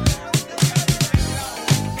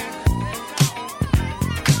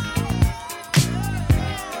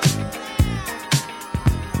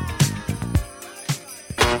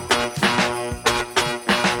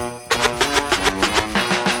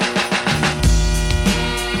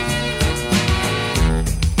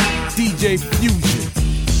 DJ Fusion.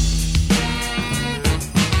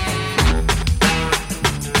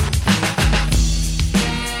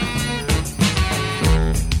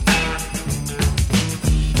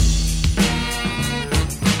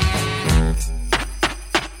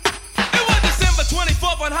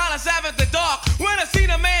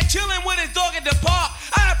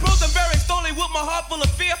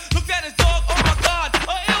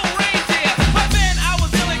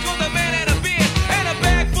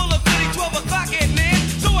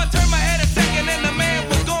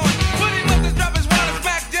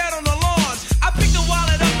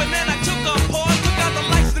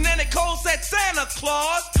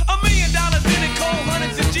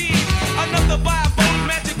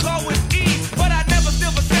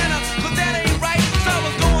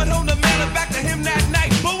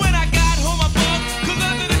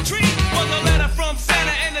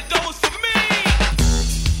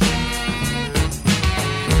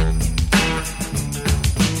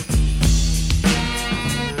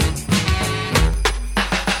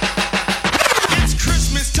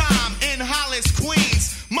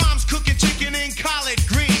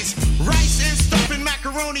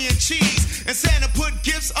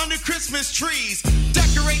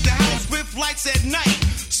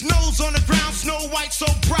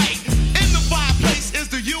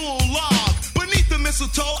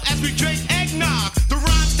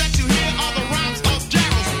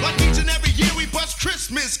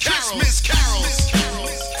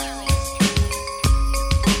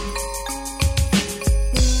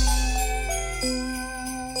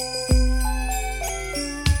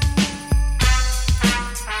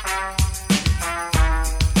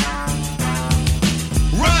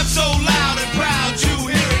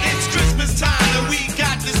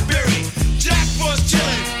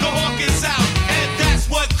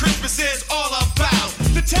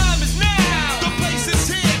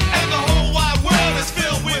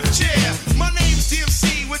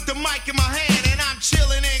 mic in my hand and I'm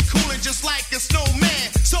chilling and cooling just like a snowman.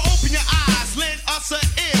 So open your eyes, lend us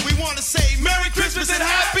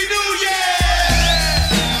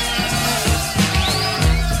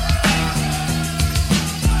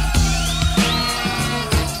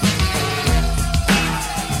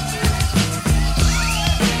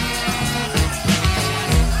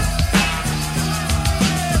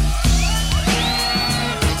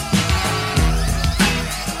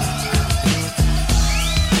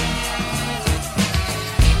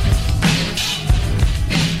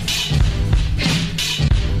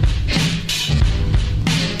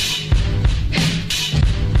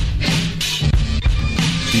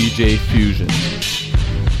DJ Fusion.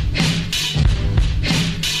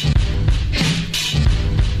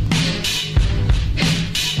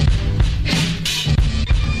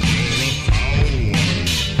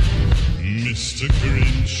 Mr.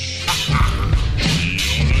 Grinch,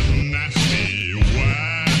 you're a nasty,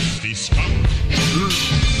 wasty skunk.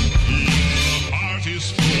 Your heart is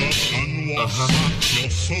full of unwashed socks.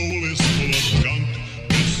 Your soul is full of gunk,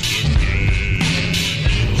 Mr.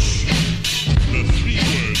 Grinch. The 3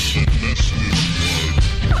 words that best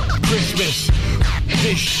describe Christmas,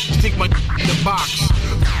 fish, stick my in the box.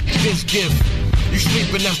 This gift, you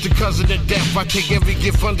sleeping, that's the cousin of death. I take every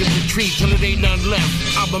gift under the tree till it ain't none left.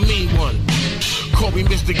 I'm a mean one. Call me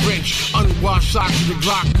Mr. Grinch. Unwashed socks in the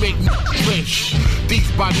Glock make me flinch. Thief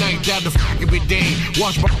by night, down the every day.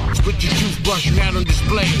 Wash my with your toothbrush you had on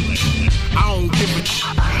display. I don't give a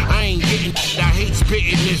I ain't getting I hate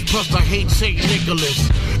spitting this, plus I hate St. Nicholas.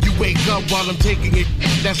 You wake up while I'm taking it,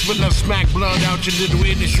 that's when I smack blood out your little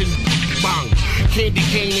innocent bong. Candy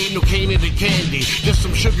cane ain't no cane in the candy, just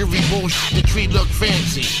some sugary bullshit, the tree look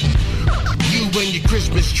fancy. You and your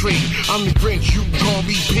Christmas tree, I'm the Grinch, you can call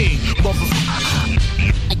me P, motherfucker.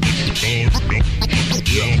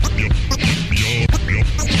 You're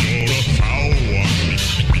a foul one.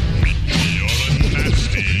 You're a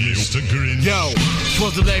nasty Mr. Grinch. Yo,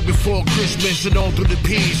 'twas the night before Christmas and all through the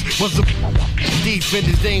peas was a thief and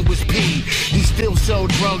his name was P. He still sell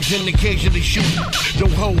drugs and occasionally shoot. No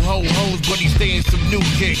ho-ho-hos, but he stay in some new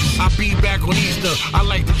kicks. I be back on Easter, I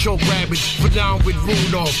like to choke rabbits. For now I'm with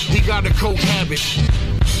Rudolph, he got a coke habit.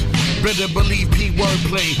 Better believe P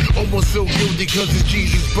wordplay. Almost feel guilty cause it's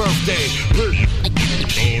Jesus' birthday. You're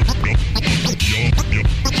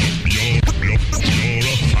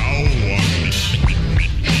a foul one.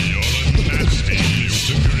 You're a nasty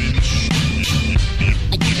Mr. Grinch.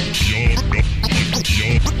 You're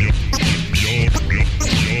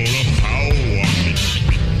a foul one.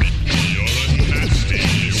 You're a nasty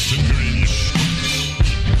Mr. Grinch.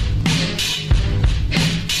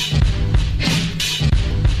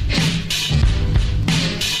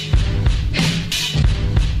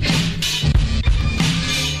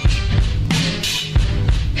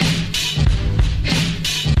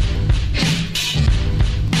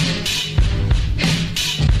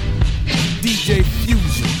 DJ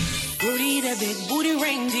Fusion. Rudy the big booty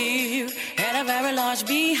reindeer had a very large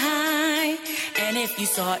behind. And if you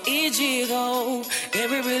saw it jiggle, it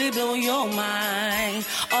would really blow your mind.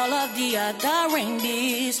 All of the other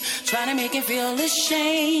reindeers trying to make him feel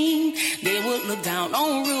ashamed. They would look down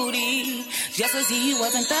on Rudy just as he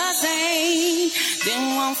wasn't the same.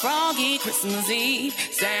 Then one froggy Christmas Eve,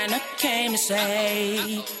 Santa came to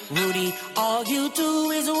say, Rudy, all you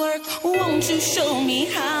do is work. Won't you show me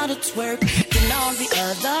how to twerk? Then all the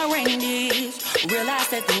other reindeers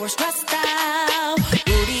realized that they were stressed out.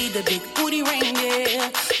 Rudy, the big booty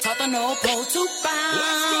reindeer, taught the North Pole to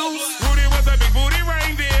bounce. Rudy was a big booty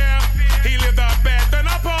reindeer. He lived up at the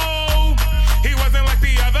North Pole. He wasn't like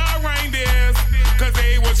the other reindeers, cause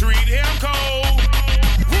they would treat him cold.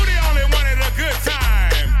 Rudy only wanted a good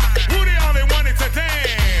time. Rudy only wanted to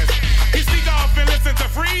dance. He sneak off and listen to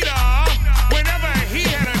Freedom whenever he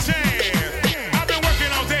had a chance. I've been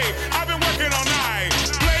working all day, I've been working all night.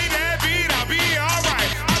 Play that beat, I'll be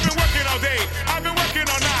alright. I've been working all day, I've been working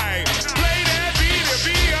all night. Play that beat, it'll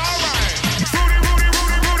be alright. Rudy, Rudy,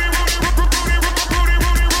 Rudy, Rudy, Rudy, Rudy.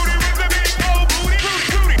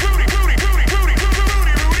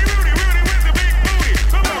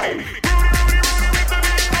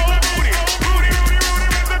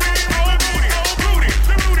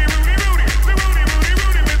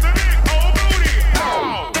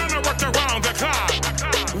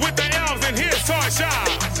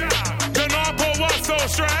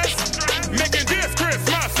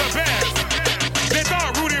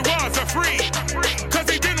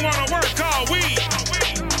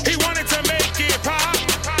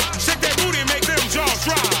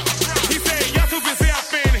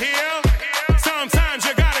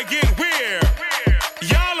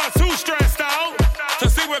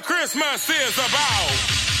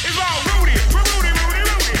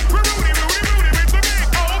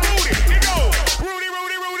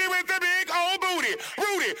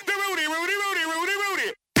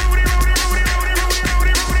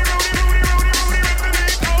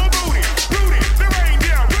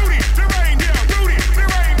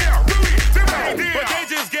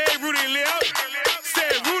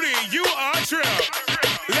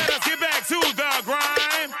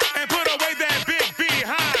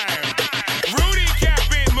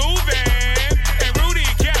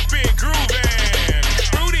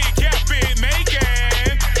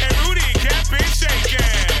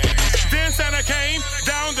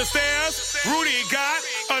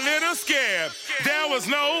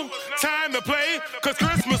 to play, cause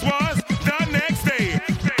Christmas was the next day.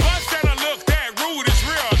 Bus Santa looked at Rudy's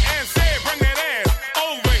real and said, bring that ass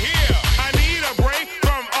over here. I need a break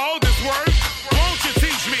from all this work. Won't you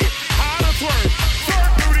teach me how to twerk?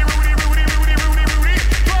 Twerk, Rudy, Rudy, Rudy, Rudy, Rudy, Rudy.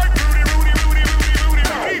 Twerk, Rudy, Rudy, Rudy, Rudy, Rudy,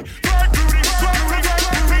 Rudy. Twerk, Rudy, twerk, Rudy,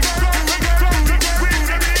 twerk, Rudy, twerk, Rudy, twerk,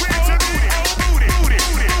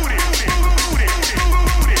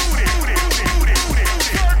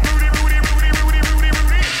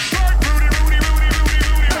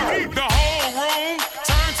 Rudy, the whole room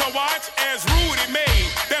turned to watch as Rudy made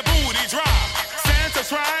that booty drop. Santa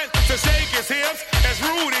tried to shake his hips as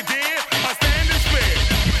Rudy did a standing split.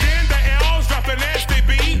 Then the elves dropped a nasty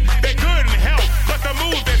beat. They couldn't help but to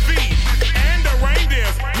move their feet. And the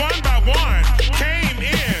reindeers, one by one, came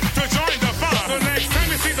in to join the fun. So next time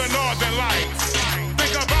you see the Northern Lights,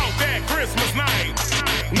 think about that Christmas night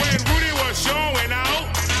when Rudy was showing out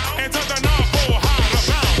and took the North Pole high to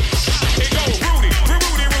pound. It goes Rudy,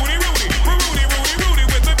 Rudy, Rudy, Rudy, Rudy, Rudy, Rudy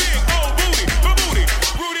with the big old booty, the booty.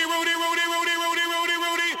 Rudy, Rudy, Rudy, Rudy, Rudy, Rudy,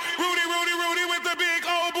 Rudy, Rudy, Rudy, Rudy with the big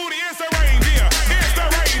old booty. It's the reindeer, it's the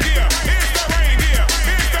reindeer, it's the reindeer,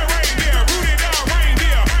 it's the reindeer. Rudy the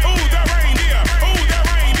reindeer, ooh the reindeer, ooh the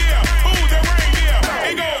reindeer, ooh the reindeer.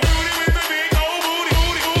 It goes Rudy with the big old booty,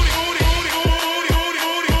 booty, booty, booty, booty, booty, booty, booty,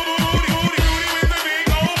 booty, booty, Rudy with the big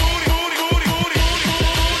old booty, booty, booty, booty,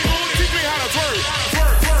 booty. Teach me how to twerk.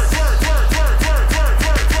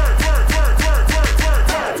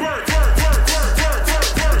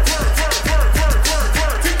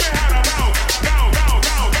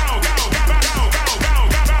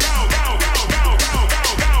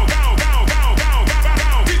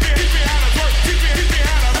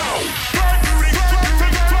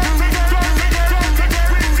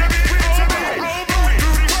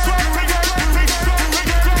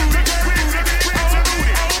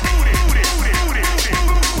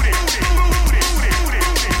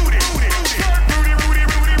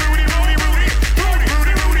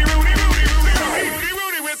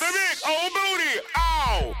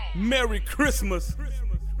 Merry Christmas.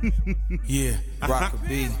 Yeah,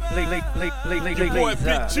 Rockabee. Boy,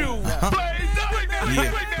 bitch, you.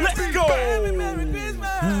 Yeah. Let's go.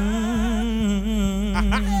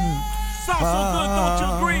 Sounds so good, don't you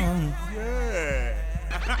agree? Yeah.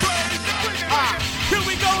 Here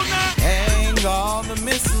we go now. Hang on the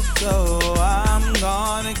mistletoe. I'm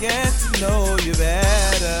gonna get to know you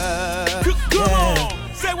better. Come on.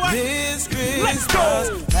 Say what? This Let's go.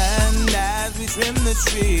 Christmas, and as we trim the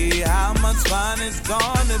tree, how much fun it's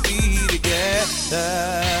gonna be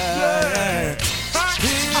together.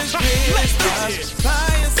 This Christmas,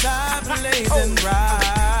 fireside blazing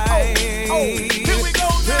bright. Here we go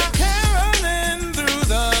now. We're caroling through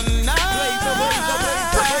the night.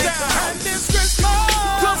 And this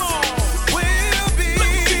Christmas will be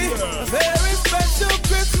a very special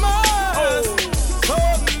Christmas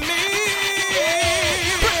for me.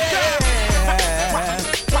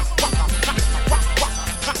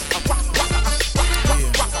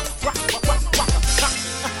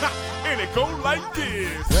 And it go like this.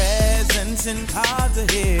 Presents and cards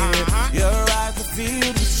are here. Your eyes are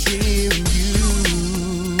filled with cheer and you.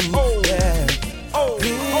 Yeah.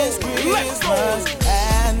 This Christmas,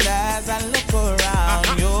 and as I look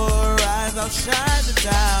around, your eyes will shine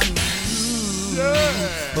down you.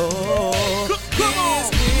 Oh, this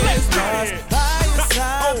Christmas,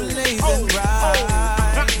 fireside blazing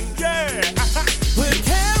bright. We're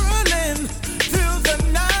caroling through the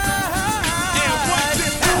night.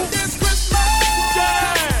 And this Christmas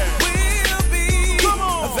will be a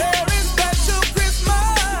very special Christmas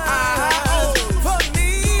for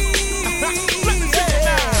me.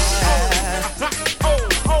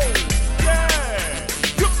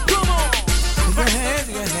 Come on. Put your hand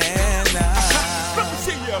in your hand now. Let me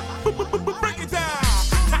see you. Break it down.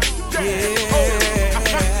 Yeah.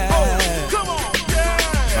 Come on. Yeah.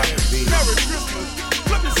 Merry Christmas.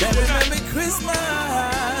 Let me see you. Merry Christmas.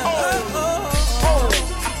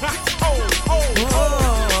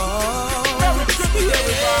 Merry Christmas,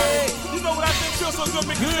 everybody. You know what I think feels so good,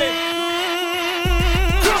 make you say.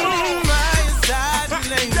 Come on. Fireside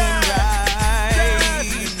blazing bright.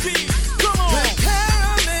 Come on. We're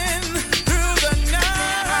caroling through the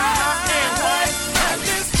night. And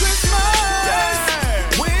this Christmas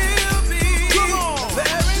will be a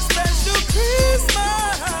very special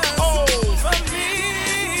Christmas for me.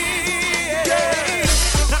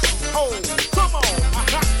 Come on.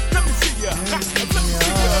 Let me see ya. Let me see ya.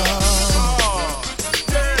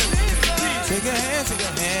 Take a hand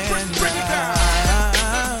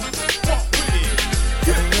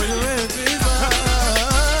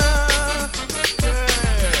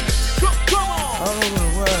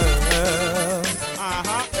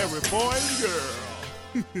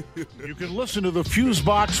You can listen to the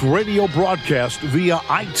Fusebox radio broadcast via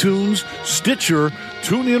iTunes, Stitcher,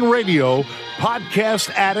 TuneIn Radio, Podcast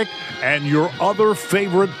Addict, and your other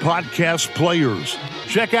favorite podcast players.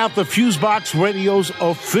 Check out the Fusebox Radio's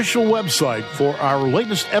official website for our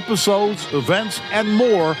latest episodes, events, and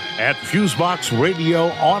more at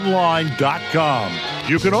FuseboxRadioOnline.com.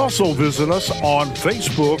 You can also visit us on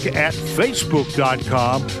Facebook at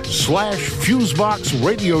Facebook.com/Fusebox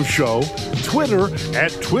Radio Show, Twitter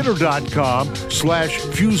at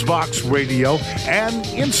Twitter.com/Fusebox Radio, and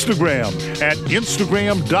Instagram at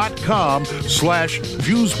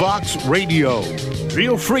Instagram.com/Fusebox Radio.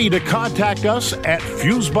 Feel free to contact us at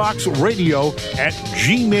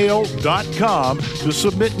FuseboxRadio@gmail.com to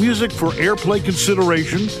submit music for airplay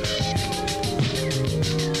consideration,